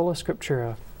true? Sola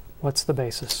Scriptura, what's the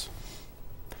basis?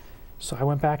 So I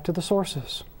went back to the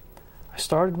sources. I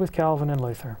started with Calvin and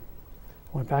Luther.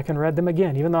 I went back and read them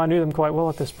again, even though I knew them quite well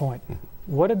at this point.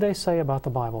 What did they say about the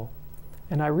Bible?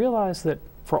 And I realized that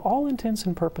for all intents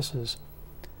and purposes,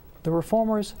 the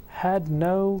Reformers had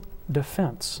no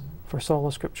defense for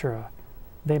Sola Scriptura.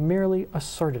 They merely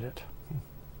asserted it.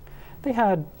 They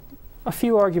had a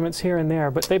few arguments here and there,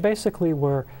 but they basically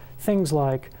were things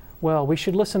like, well, we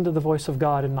should listen to the voice of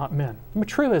God and not men. I mean,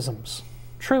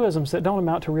 truisms that don't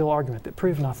amount to real argument, that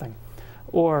prove nothing.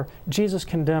 Or Jesus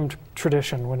condemned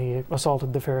tradition when he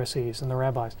assaulted the Pharisees and the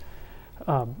rabbis.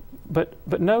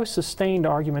 But no sustained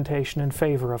argumentation in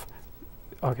favor of,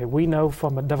 okay, we know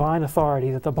from a divine authority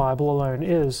that the Bible alone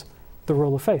is the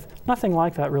rule of faith. Nothing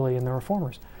like that really in the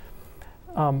Reformers.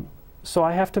 So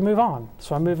I have to move on.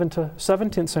 So I move into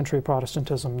 17th century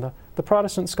Protestantism. The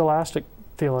Protestant scholastic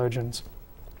theologians.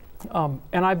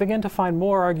 And I began to find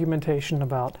more argumentation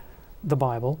about the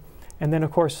Bible. And then,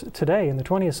 of course, today, in the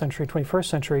 20th century, 21st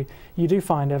century, you do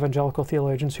find evangelical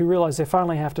theologians who realize they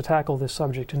finally have to tackle this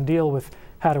subject and deal with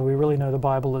how do we really know the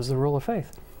Bible is the rule of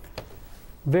faith.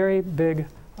 Very big,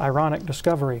 ironic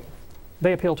discovery.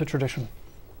 They appeal to tradition.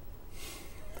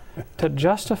 To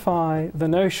justify the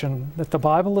notion that the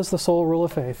Bible is the sole rule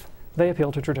of faith, they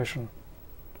appeal to tradition.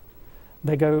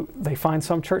 They find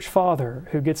some church father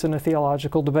who gets in a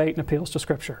theological debate and appeals to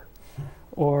Scripture.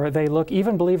 Or they look,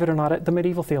 even believe it or not, at the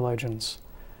medieval theologians.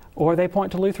 Or they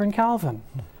point to Luther and Calvin.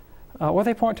 Or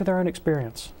they point to their own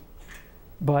experience.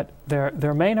 But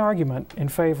their main argument in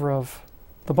favor of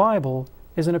the Bible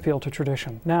is an appeal to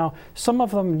tradition. Now, some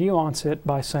of them nuance it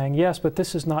by saying, yes, but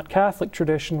this is not Catholic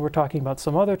tradition, we're talking about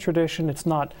some other tradition, it's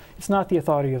not the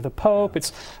authority of the Pope,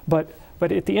 but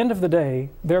at the end of the day,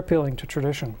 they're appealing to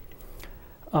tradition.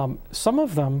 Some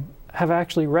of them have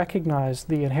actually recognized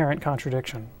the inherent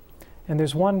contradiction. And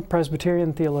there's one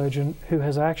Presbyterian theologian who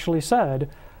has actually said,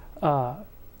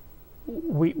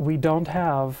 we don't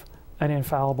have an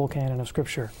infallible canon of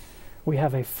Scripture. We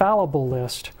have a fallible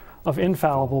list of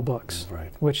infallible books,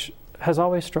 right, which has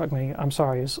always struck me, I'm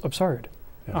sorry, is absurd.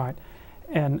 Yeah. All right.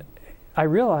 And I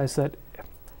realize that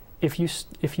if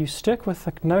you stick with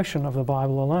the notion of the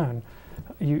Bible alone,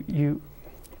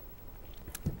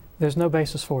 there's no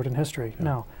basis for it in history. Yeah.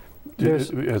 Now, as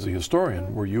a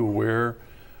historian, were you aware,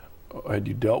 had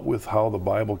you dealt with how the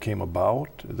Bible came about,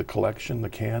 the collection, the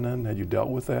canon? Had you dealt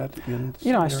with that?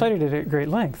 I studied it at great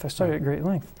length.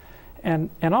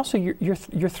 And also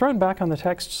you're thrown back on the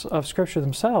texts of Scripture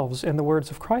themselves and the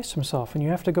words of Christ himself, and you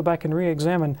have to go back and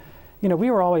re-examine. We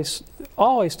were always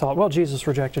taught, well, Jesus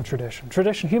rejected tradition.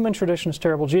 Human tradition is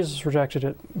terrible. Jesus rejected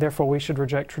it. Therefore, we should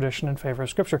reject tradition in favor of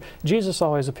Scripture. Jesus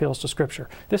always appeals to Scripture.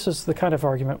 This is the kind of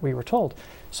argument we were told.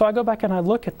 So I go back and I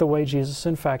look at the way Jesus,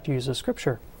 in fact, uses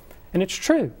Scripture. And it's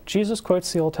true. Jesus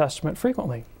quotes the Old Testament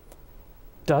frequently.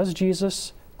 Does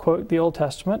Jesus quote the Old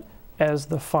Testament as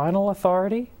the final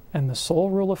authority and the sole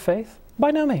rule of faith?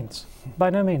 By no means. By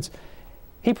no means.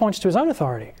 He points to his own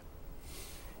authority.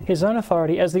 His own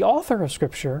authority as the author of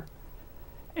Scripture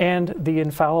and the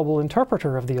infallible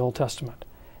interpreter of the Old Testament.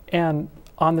 And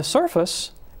on the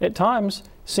surface, at times,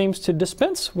 seems to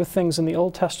dispense with things in the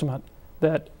Old Testament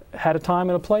that had a time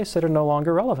and a place that are no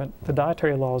longer relevant. The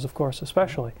dietary laws, of course,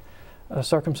 especially.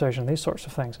 Circumcision, these sorts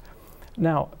of things.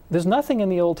 Now, there's nothing in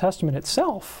the Old Testament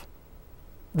itself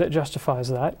that justifies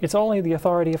that. It's only the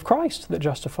authority of Christ that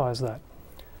justifies that.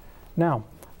 Now,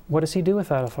 what does he do with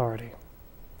that authority?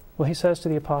 Well, he says to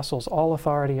the apostles, all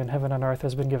authority in heaven and earth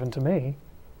has been given to me.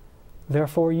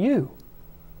 Therefore you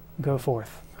go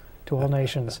forth to all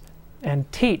nations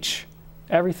and teach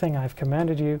everything I've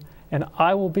commanded you, and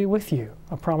I will be with you,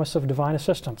 a promise of divine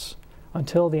assistance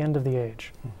until the end of the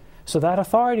age. So that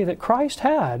authority that Christ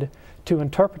had to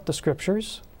interpret the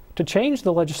Scriptures, to change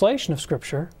the legislation of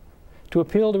Scripture, to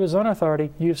appeal to his own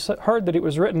authority, you've heard that it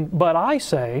was written, but I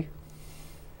say,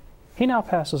 he now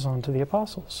passes on to the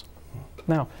apostles.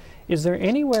 Now, is there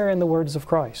anywhere in the words of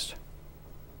Christ,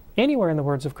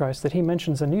 that he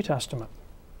mentions a New Testament?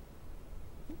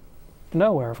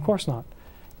 Nowhere, of course not.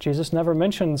 Jesus never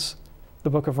mentions the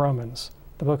book of Romans,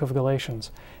 the book of Galatians.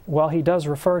 While he does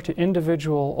refer to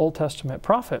individual Old Testament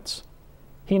prophets,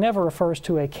 he never refers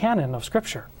to a canon of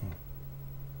Scripture.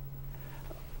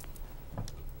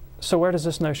 So where does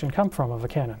this notion come from of a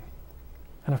canon?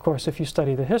 And of course, if you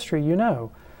study the history, you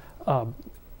know,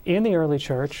 in the early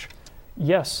church,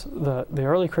 yes, the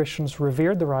early Christians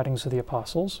revered the writings of the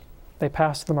apostles. They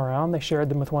passed them around. They shared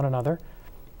them with one another.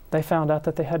 They found out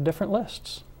that they had different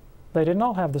lists. They didn't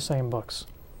all have the same books.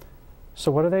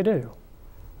 So what do?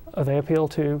 They appeal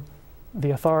to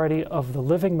the authority of the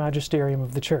living magisterium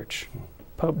of the church.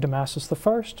 Pope Damasus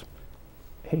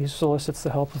I, he solicits the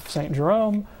help of St.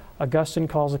 Jerome. Augustine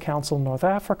calls a council in North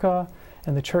Africa,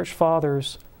 and the church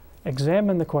fathers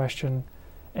examine the question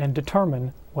and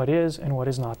determine what is and what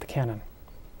is not the canon.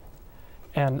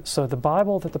 And so the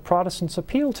Bible that the Protestants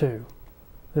appeal to,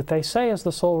 that they say is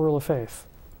the sole rule of faith,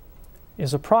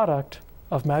 is a product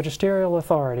of magisterial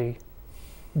authority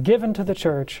given to the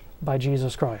church by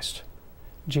Jesus Christ.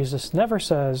 Jesus never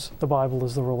says the Bible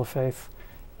is the rule of faith.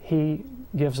 He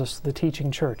gives us the teaching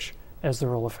church as the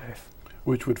rule of faith.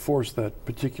 Which would force that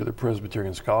particular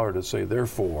Presbyterian scholar to say,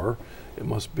 therefore, it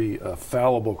must be a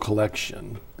fallible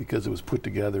collection because it was put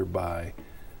together by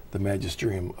the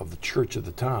magisterium of the church at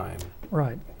the time.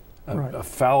 Right. A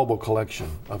fallible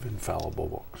collection of infallible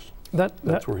books.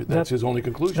 That's his only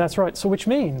conclusion. That's right. So which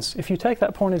means, if you take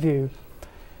that point of view,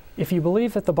 if you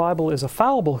believe that the Bible is a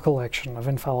fallible collection of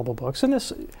infallible books, and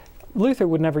this, Luther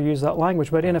would never use that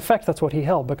language, but in effect that's what he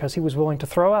held, because he was willing to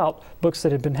throw out books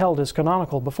that had been held as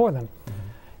canonical before then. Mm-hmm.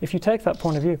 If you take that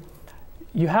point of view,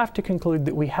 you have to conclude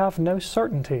that we have no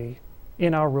certainty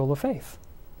in our rule of faith.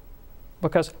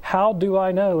 Because how do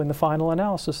I know in the final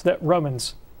analysis that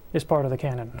Romans is part of the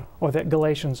canon, or that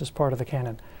Galatians is part of the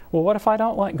canon? Well, what if I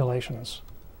don't like Galatians?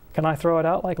 Can I throw it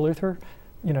out like Luther?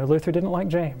 You know, Luther didn't like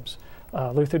James.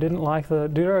 Luther didn't like the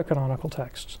deuterocanonical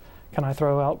texts. Can I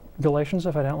throw out Galatians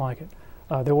if I don't like it?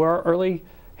 There were early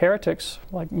heretics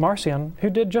like Marcion who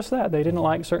did just that. They didn't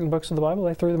like certain books of the Bible,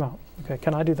 they threw them out. Okay,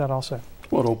 can I do that also?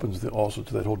 Well, it opens also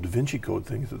to that whole Da Vinci Code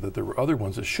thing, that there were other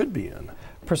ones that should be in.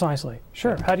 Precisely.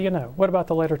 Sure. How do you know? What about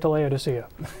the letter to Laodicea?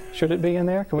 Should it be in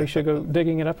there? Should go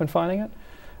digging it up and finding it?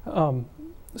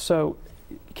 So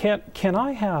can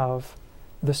I have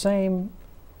the same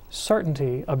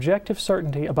certainty, objective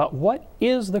certainty, about what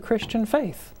is the Christian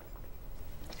faith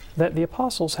that the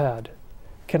apostles had?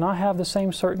 Can I have the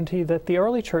same certainty that the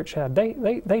early church had?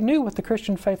 They knew what the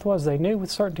Christian faith was. They knew with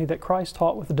certainty that Christ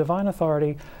taught with the divine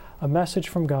authority a message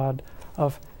from God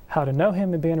of how to know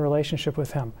Him and be in relationship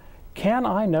with Him. Can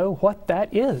I know what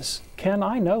that is? Can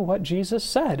I know what Jesus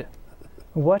said,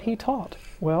 what He taught?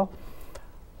 Well,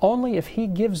 only if He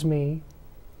gives me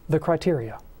the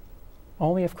criteria.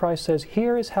 Only if Christ says,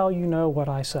 here is how you know what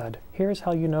I said. Here is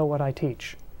how you know what I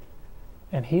teach.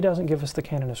 And He doesn't give us the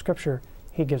canon of Scripture.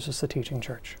 He gives us the teaching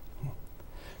church.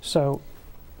 So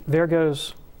there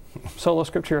goes sola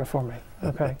scriptura for me.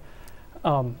 Okay.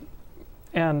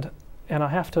 And I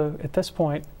have to, at this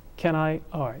point, all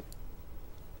right,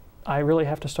 I really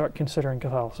have to start considering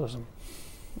Catholicism.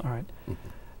 All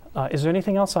right. Is there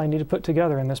anything else I need to put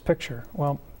together in this picture?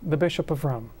 Well, the Bishop of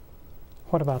Rome.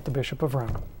 What about the Bishop of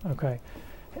Rome? Okay.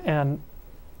 And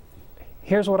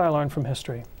here's what I learned from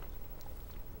history.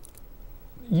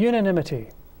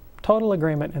 Unanimity, total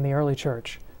agreement in the early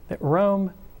church that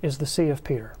Rome is the see of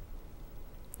Peter.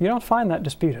 You don't find that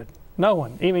disputed. No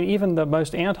one, even the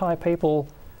most anti-papal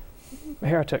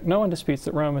heretic, no one disputes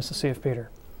that Rome is the see of Peter.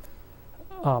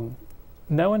 No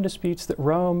one disputes that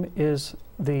Rome is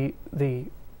the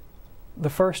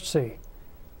first see,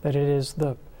 that it is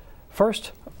the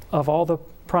first of all the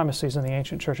primacies in the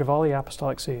ancient church, of all the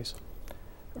apostolic sees.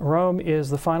 Rome is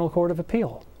the final court of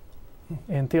appeal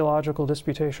in theological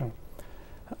disputation.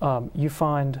 You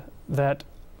find that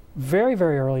very,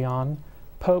 very early on,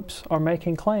 popes are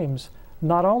making claims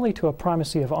not only to a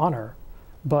primacy of honor,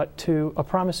 but to a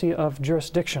primacy of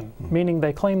jurisdiction, meaning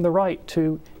they claim the right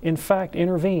to, in fact,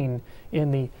 intervene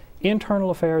in the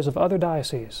internal affairs of other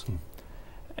dioceses.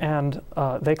 And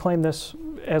they claim this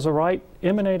as a right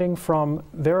emanating from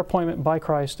their appointment by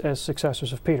Christ as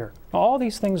successors of Peter. All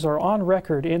these things are on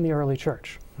record in the early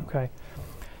church. Okay.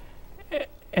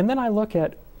 And then I look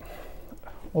at,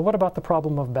 well, what about the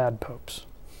problem of bad popes?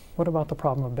 What about the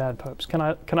problem of bad popes? Can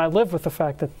I live with the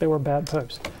fact that there were bad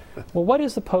popes? Well, what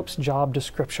is the Pope's job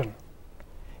description?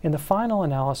 In the final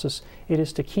analysis, it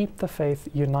is to keep the faith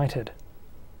united,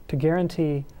 to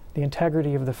guarantee the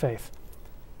integrity of the faith.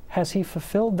 Has he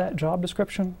fulfilled that job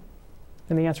description?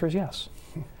 And the answer is yes.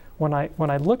 When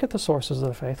I look at the sources of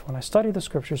the faith, when I study the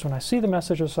Scriptures, when I see the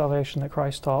message of salvation that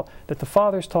Christ taught, that the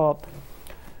Fathers taught,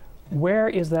 where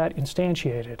is that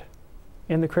instantiated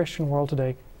in the Christian world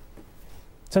today?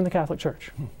 It's in the Catholic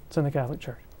Church. It's in the Catholic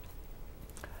Church.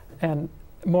 And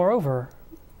moreover,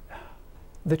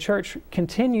 the Church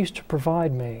continues to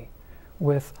provide me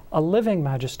with a living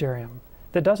magisterium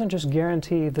that doesn't just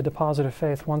guarantee the deposit of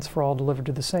faith once for all delivered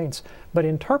to the saints, but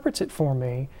interprets it for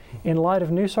me in light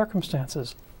of new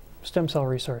circumstances. Stem cell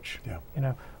research,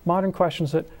 modern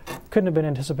questions that couldn't have been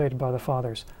anticipated by the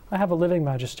Fathers. I have a living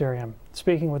magisterium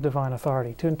speaking with divine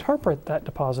authority to interpret that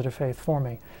deposit of faith for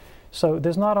me. So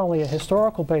there's not only a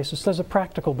historical basis, there's a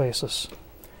practical basis.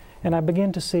 And I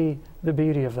begin to see the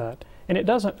beauty of that. And it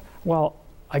doesn't, while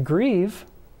I grieve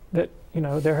that,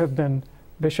 there have been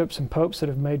bishops and popes that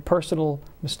have made personal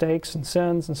mistakes and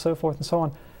sins and so forth and so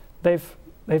on, they've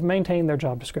maintained their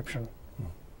job description.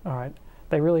 All right?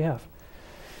 They really have.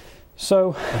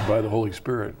 So, and by the Holy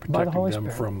Spirit, protecting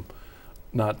them from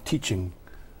not teaching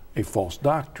a false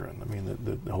doctrine. I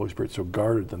mean, the Holy Spirit so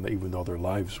guarded them that even though their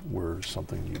lives were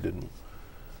something you didn't.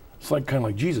 It's kind of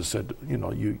like Jesus said,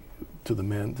 to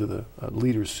the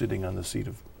leaders sitting on the seat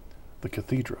of the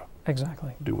cathedra.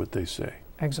 Exactly. Do what they say.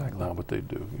 Exactly. Not what they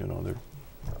do. They're.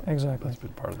 Exactly. That's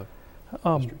been part of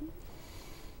the history.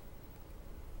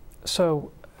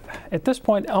 So, at this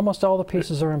point, almost all the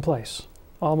pieces are in place.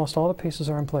 Almost all the pieces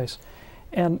are in place.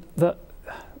 And the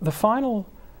final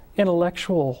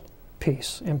intellectual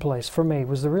piece in place for me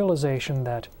was the realization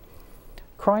that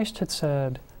Christ had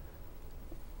said,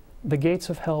 the gates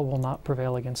of hell will not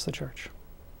prevail against the church.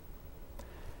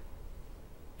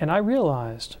 And I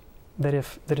realized that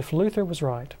if Luther was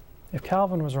right, if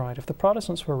Calvin was right, if the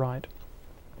Protestants were right,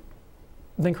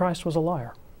 then Christ was a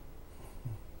liar.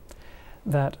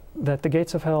 That the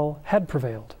gates of hell had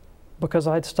prevailed, because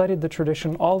I'd studied the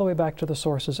tradition all the way back to the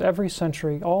sources, every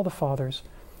century, all the fathers,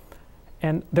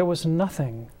 and there was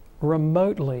nothing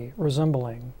remotely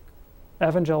resembling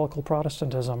evangelical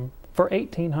Protestantism for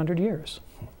 1,800 years.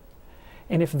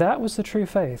 And if that was the true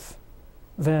faith,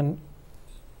 then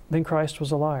Christ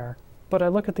was a liar. But I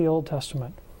look at the Old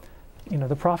Testament. You know,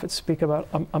 the prophets speak about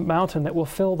a mountain that will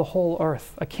fill the whole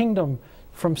earth, a kingdom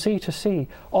from sea to sea,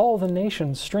 all the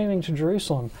nations streaming to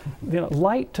Jerusalem, you know,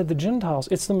 light to the Gentiles.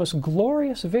 It's the most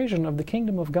glorious vision of the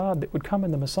kingdom of God that would come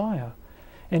in the Messiah.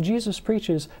 And Jesus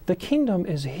preaches, the kingdom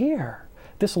is here,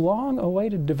 this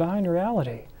long-awaited divine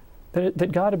reality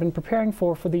that God had been preparing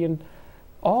for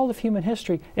all of human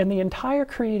history and the entire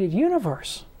created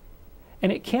universe.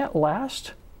 And it can't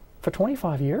last for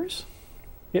 25 years?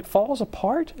 It falls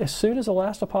apart as soon as the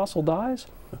last apostle dies?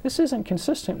 This isn't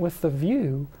consistent with the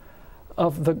view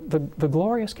of the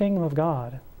glorious kingdom of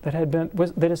God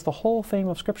that is the whole theme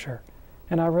of Scripture.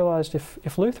 And I realized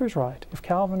if Luther's right, if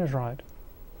Calvin is right,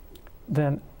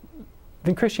 then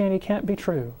Christianity can't be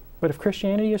true. But if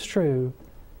Christianity is true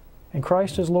and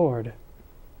Christ is Lord,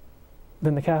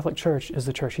 then the Catholic Church is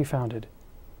the church He founded.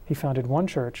 He founded one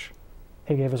church.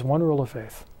 He gave us one rule of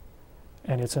faith,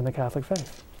 and it's in the Catholic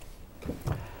faith.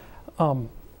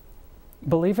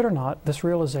 Believe it or not, this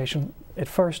realization at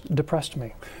first depressed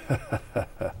me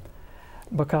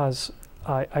because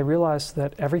I realized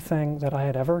that everything that I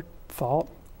had ever thought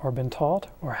or been taught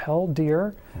or held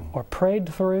dear or prayed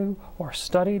through or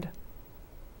studied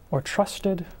or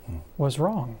trusted was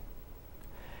wrong.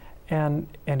 And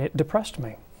it depressed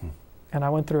me. And I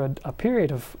went through a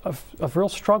period of real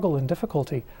struggle and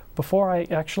difficulty before I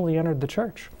actually entered the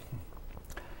church.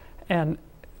 And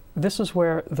this is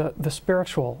where the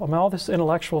spiritual, I mean, all this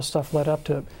intellectual stuff led up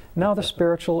to, now the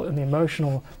spiritual and the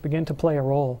emotional begin to play a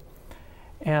role.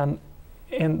 And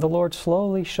the Lord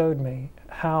slowly showed me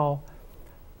how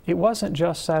it wasn't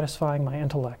just satisfying my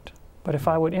intellect, but if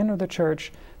I would enter the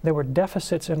church, there were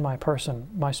deficits in my person,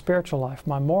 my spiritual life,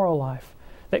 my moral life,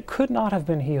 that could not have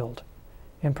been healed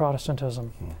in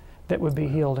Protestantism, that would be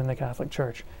healed in the Catholic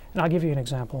Church. And I'll give you an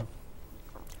example.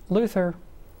 Luther,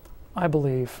 I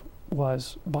believe,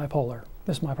 was bipolar.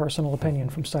 This is my personal opinion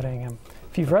from studying him.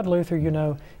 If you've read Luther, you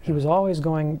know he was always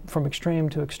going from extreme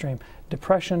to extreme.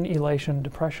 Depression, elation,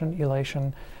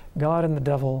 God and the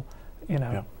devil, you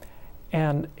know. Yeah.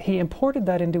 And he imported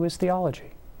that into his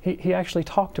theology. He actually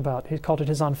talked about, he called it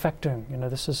his Anfechtung. You know,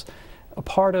 this is a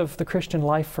part of the Christian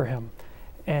life for him.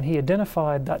 And he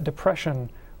identified that depression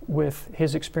with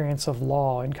his experience of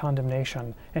law and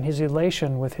condemnation, and his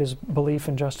elation with his belief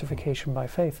in justification by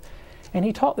faith. And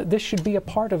he taught that this should be a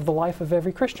part of the life of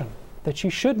every Christian, that you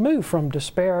should move from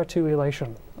despair to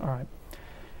elation. All right.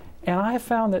 And I have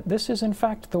found that this is in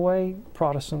fact the way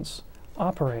Protestants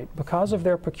operate. Because of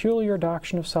their peculiar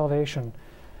doctrine of salvation,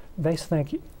 they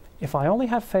think, if I only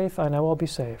have faith, I know I'll be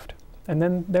saved. And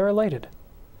then they're elated.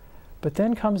 But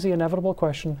then comes the inevitable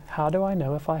question, how do I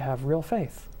know if I have real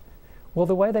faith? Well,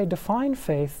 the way they define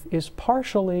faith is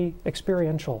partially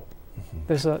experiential.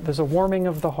 There's a warming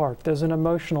of the heart. There's an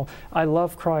emotional, I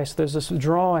love Christ. There's this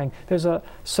drawing. There's a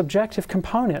subjective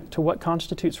component to what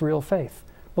constitutes real faith.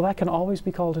 Well, that can always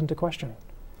be called into question.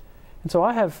 And so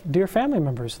I have dear family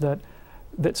members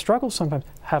that struggle sometimes.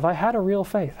 Have I had a real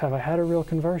faith? Have I had a real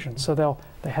conversion? So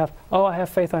they have, oh, I have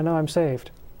faith, I know I'm saved.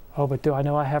 Oh, but do I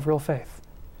know I have real faith?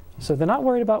 So they're not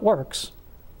worried about works,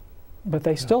 but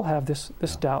they still have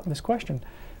this doubt and this question.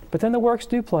 But then the works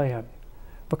do play in,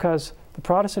 because the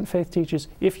Protestant faith teaches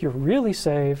if you're really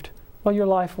saved, well, your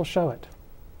life will show it.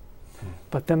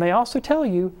 But then they also tell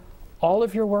you all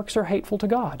of your works are hateful to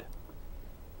God.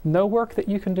 No work that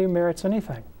you can do merits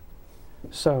anything.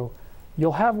 So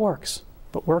you'll have works,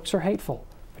 but works are hateful.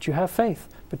 But you have faith,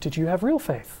 but did you have real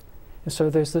faith? And so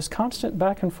there's this constant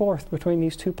back and forth between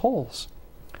these two poles.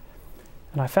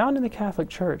 And I found in the Catholic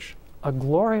Church a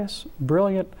glorious,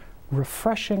 brilliant,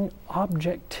 refreshing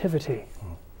objectivity.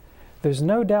 There's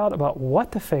no doubt about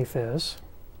what the faith is,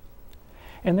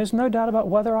 and there's no doubt about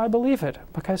whether I believe it,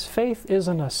 because faith is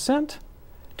an assent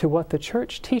to what the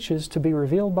Church teaches to be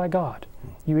revealed by God.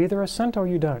 You either assent or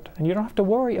you don't, and you don't have to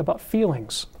worry about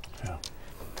feelings. Yeah.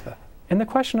 And the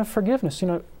question of forgiveness, you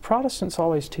know, Protestants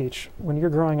always teach, when you're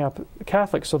growing up,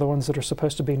 Catholics are the ones that are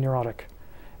supposed to be neurotic.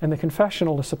 And the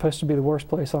confessional is supposed to be the worst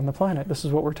place on the planet. This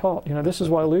is what we're taught. You know, this is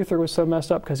why Luther was so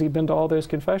messed up, because he'd been to all those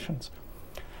confessions.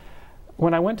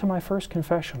 When I went to my first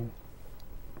confession,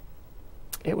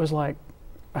 it was like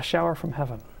a shower from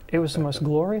heaven. It was the most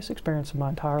glorious experience of my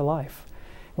entire life.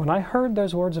 When I heard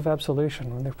those words of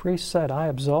absolution, when the priest said, "I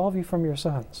absolve you from your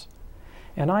sins,"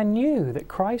 and I knew that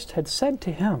Christ had said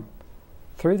to him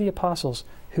through the apostles,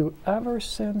 "Whoever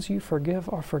sins you forgive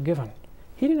are forgiven."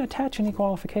 He didn't attach any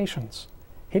qualifications.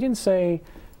 He didn't say,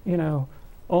 you know,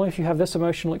 only if you have this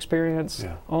emotional experience,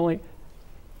 only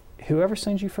whoever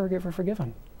sins you forgive are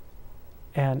forgiven.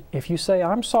 And if you say,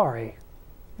 "I'm sorry,"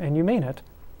 and you mean it,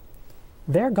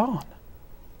 they're gone.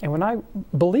 And when I,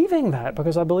 believing that,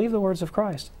 because I believe the words of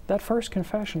Christ, that first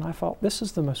confession, I felt, this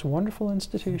is the most wonderful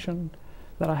institution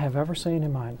that I have ever seen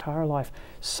in my entire life.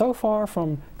 So far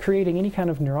from creating any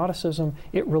kind of neuroticism,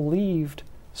 it relieved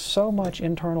so much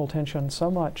internal tension,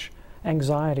 so much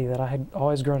anxiety that I had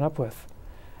always grown up with.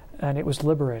 And it was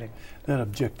liberating. That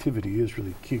objectivity is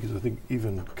really key, because I think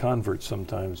even converts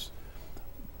sometimes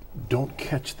don't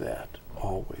catch that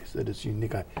always, that it's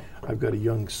unique. I've got a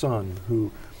young son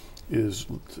who is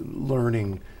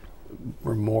learning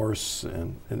remorse,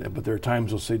 but there are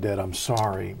times he'll say, "Dad, I'm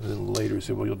sorry." And then later he'll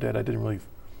say, "Well, Dad, I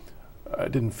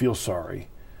didn't feel sorry."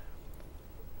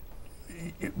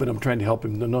 But I'm trying to help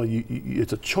him. No,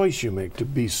 it's a choice you make to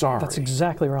be sorry. That's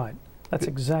exactly right. That's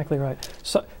exactly right.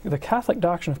 So the Catholic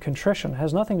doctrine of contrition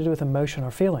has nothing to do with emotion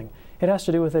or feeling. It has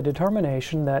to do with a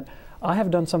determination that I have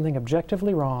done something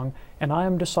objectively wrong, and I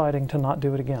am deciding to not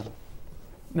do it again.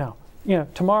 Now, you know,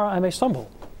 tomorrow I may stumble,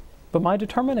 but my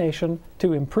determination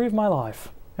to improve my life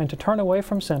and to turn away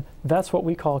from sin, that's what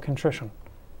we call contrition.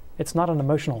 It's not an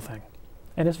emotional thing.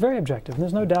 And it's very objective, and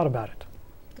there's no doubt about it.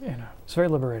 You know, it's very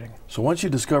liberating. So once you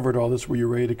discovered all this, were you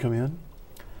ready to come in?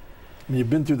 And you've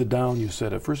been through the down, you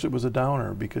said. At first it was a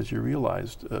downer because you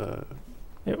realized...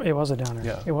 It was a downer.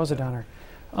 Yeah. It was a downer.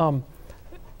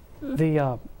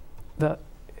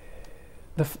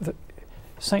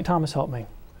 St. Thomas helped me.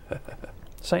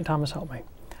 St. Thomas helped me.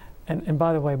 And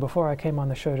by the way, before I came on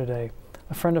the show today,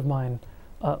 a friend of mine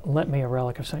lent me a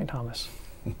relic of St. Thomas.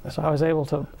 So I was able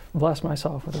to bless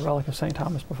myself with a relic of St.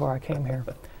 Thomas before I came here.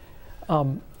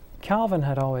 Calvin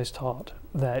had always taught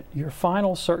that your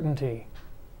final certainty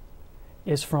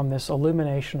is from this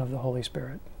illumination of the Holy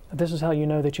Spirit. This is how you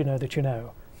know that you know that you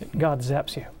know. God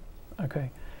zaps you, okay?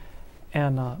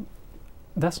 And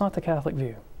that's not the Catholic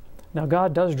view. Now,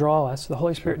 God does draw us, the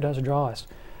Holy Spirit does draw us,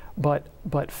 but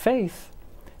faith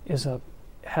has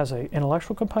an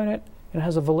intellectual component and it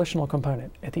has a volitional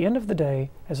component. At the end of the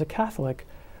day, as a Catholic,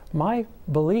 my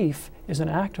belief is an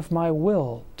act of my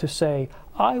will to say,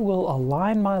 I will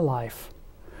align my life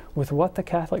with what the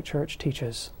Catholic Church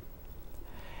teaches.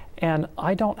 And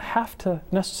I don't have to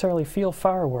necessarily feel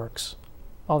fireworks,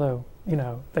 although, you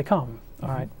know, they come, all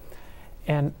right?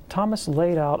 And Thomas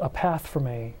laid out a path for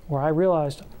me where I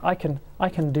realized I can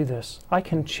do this. I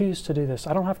can choose to do this.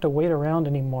 I don't have to wait around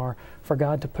anymore for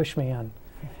God to push me in.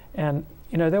 And,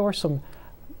 you know, there were some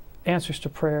answers to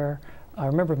prayer. I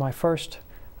remember my first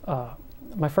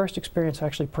experience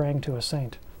actually praying to a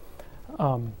saint.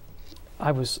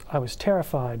 I was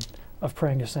terrified of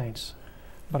praying to saints,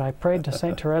 but I prayed to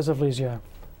Saint Therese of Lisieux.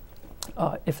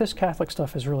 If this Catholic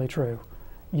stuff is really true,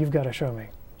 you've got to show me.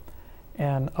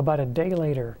 And about a day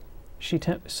later, she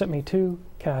sent me 2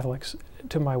 Catholics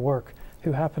to my work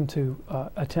who happened to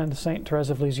attend Saint Therese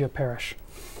of Lisieux parish.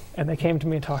 And they came to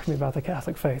me and talked to me about the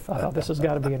Catholic faith. I thought this has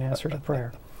got to be an answer to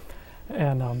prayer.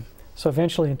 And so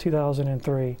eventually in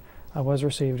 2003, I was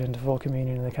received into full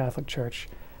communion in the Catholic Church.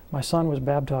 My son was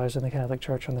baptized in the Catholic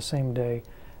Church on the same day,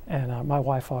 and my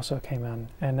wife also came in.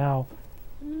 And now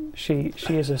she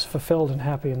is as fulfilled and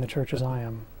happy in the church as I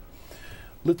am.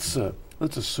 Let's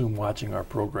assume watching our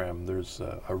program there's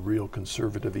a real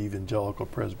conservative evangelical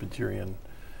Presbyterian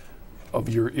of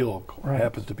your ilk Right.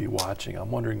 happens to be watching. I'm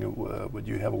wondering, would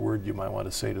you have a word you might want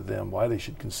to say to them why they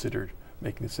should consider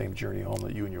making the same journey home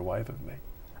that you and your wife have made?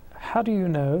 How do you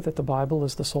know that the Bible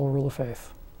is the sole rule of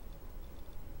faith?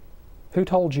 Who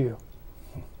told you?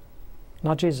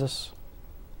 Not Jesus.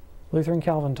 Luther and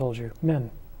Calvin told you.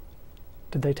 Men.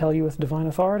 Did they tell you with divine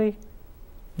authority?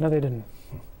 No, they didn't.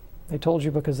 They told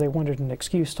you because they wanted an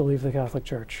excuse to leave the Catholic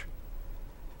Church.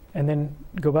 And then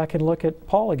go back and look at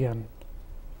Paul again.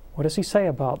 What does he say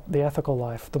about the ethical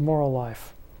life, the moral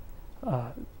life?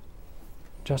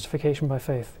 Justification by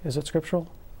faith. Is it scriptural?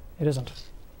 It isn't.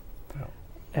 No.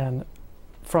 And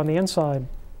from the inside,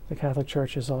 the Catholic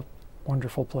Church is a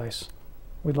wonderful place.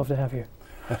 We'd love to have you.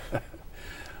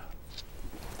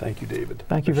 Thank you, David.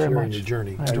 Thank you for very sharing much. your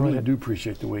journey. I I enjoyed really it. do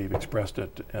appreciate the way you've expressed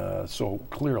it so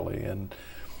clearly. And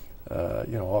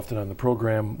you know, often on the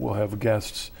program we'll have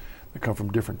guests that come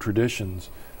from different traditions,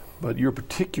 but your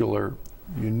particular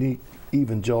unique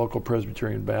evangelical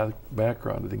Presbyterian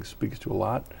background, I think, speaks to a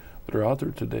lot that are out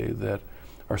there today that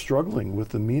are struggling with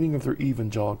the meaning of their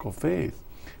evangelical faith,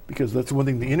 because that's one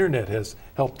thing the internet has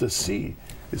helped us see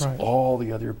is Right. all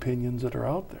the other opinions that are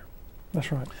out there.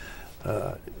 That's right.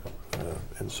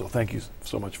 And so thank you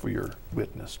so much for your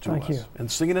witness to Thank us. you. And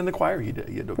singing in the choir you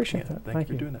did. Appreciate that. Thank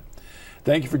you for doing that.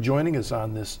 Thank you for joining us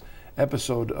on this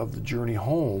episode of The Journey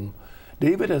Home.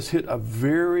 David has hit a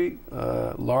very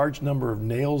large number of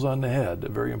nails on the head,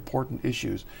 very important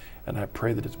issues, and I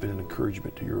pray that it's been an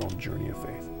encouragement to your own journey of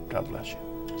faith. God bless you.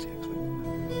 See you next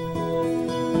week.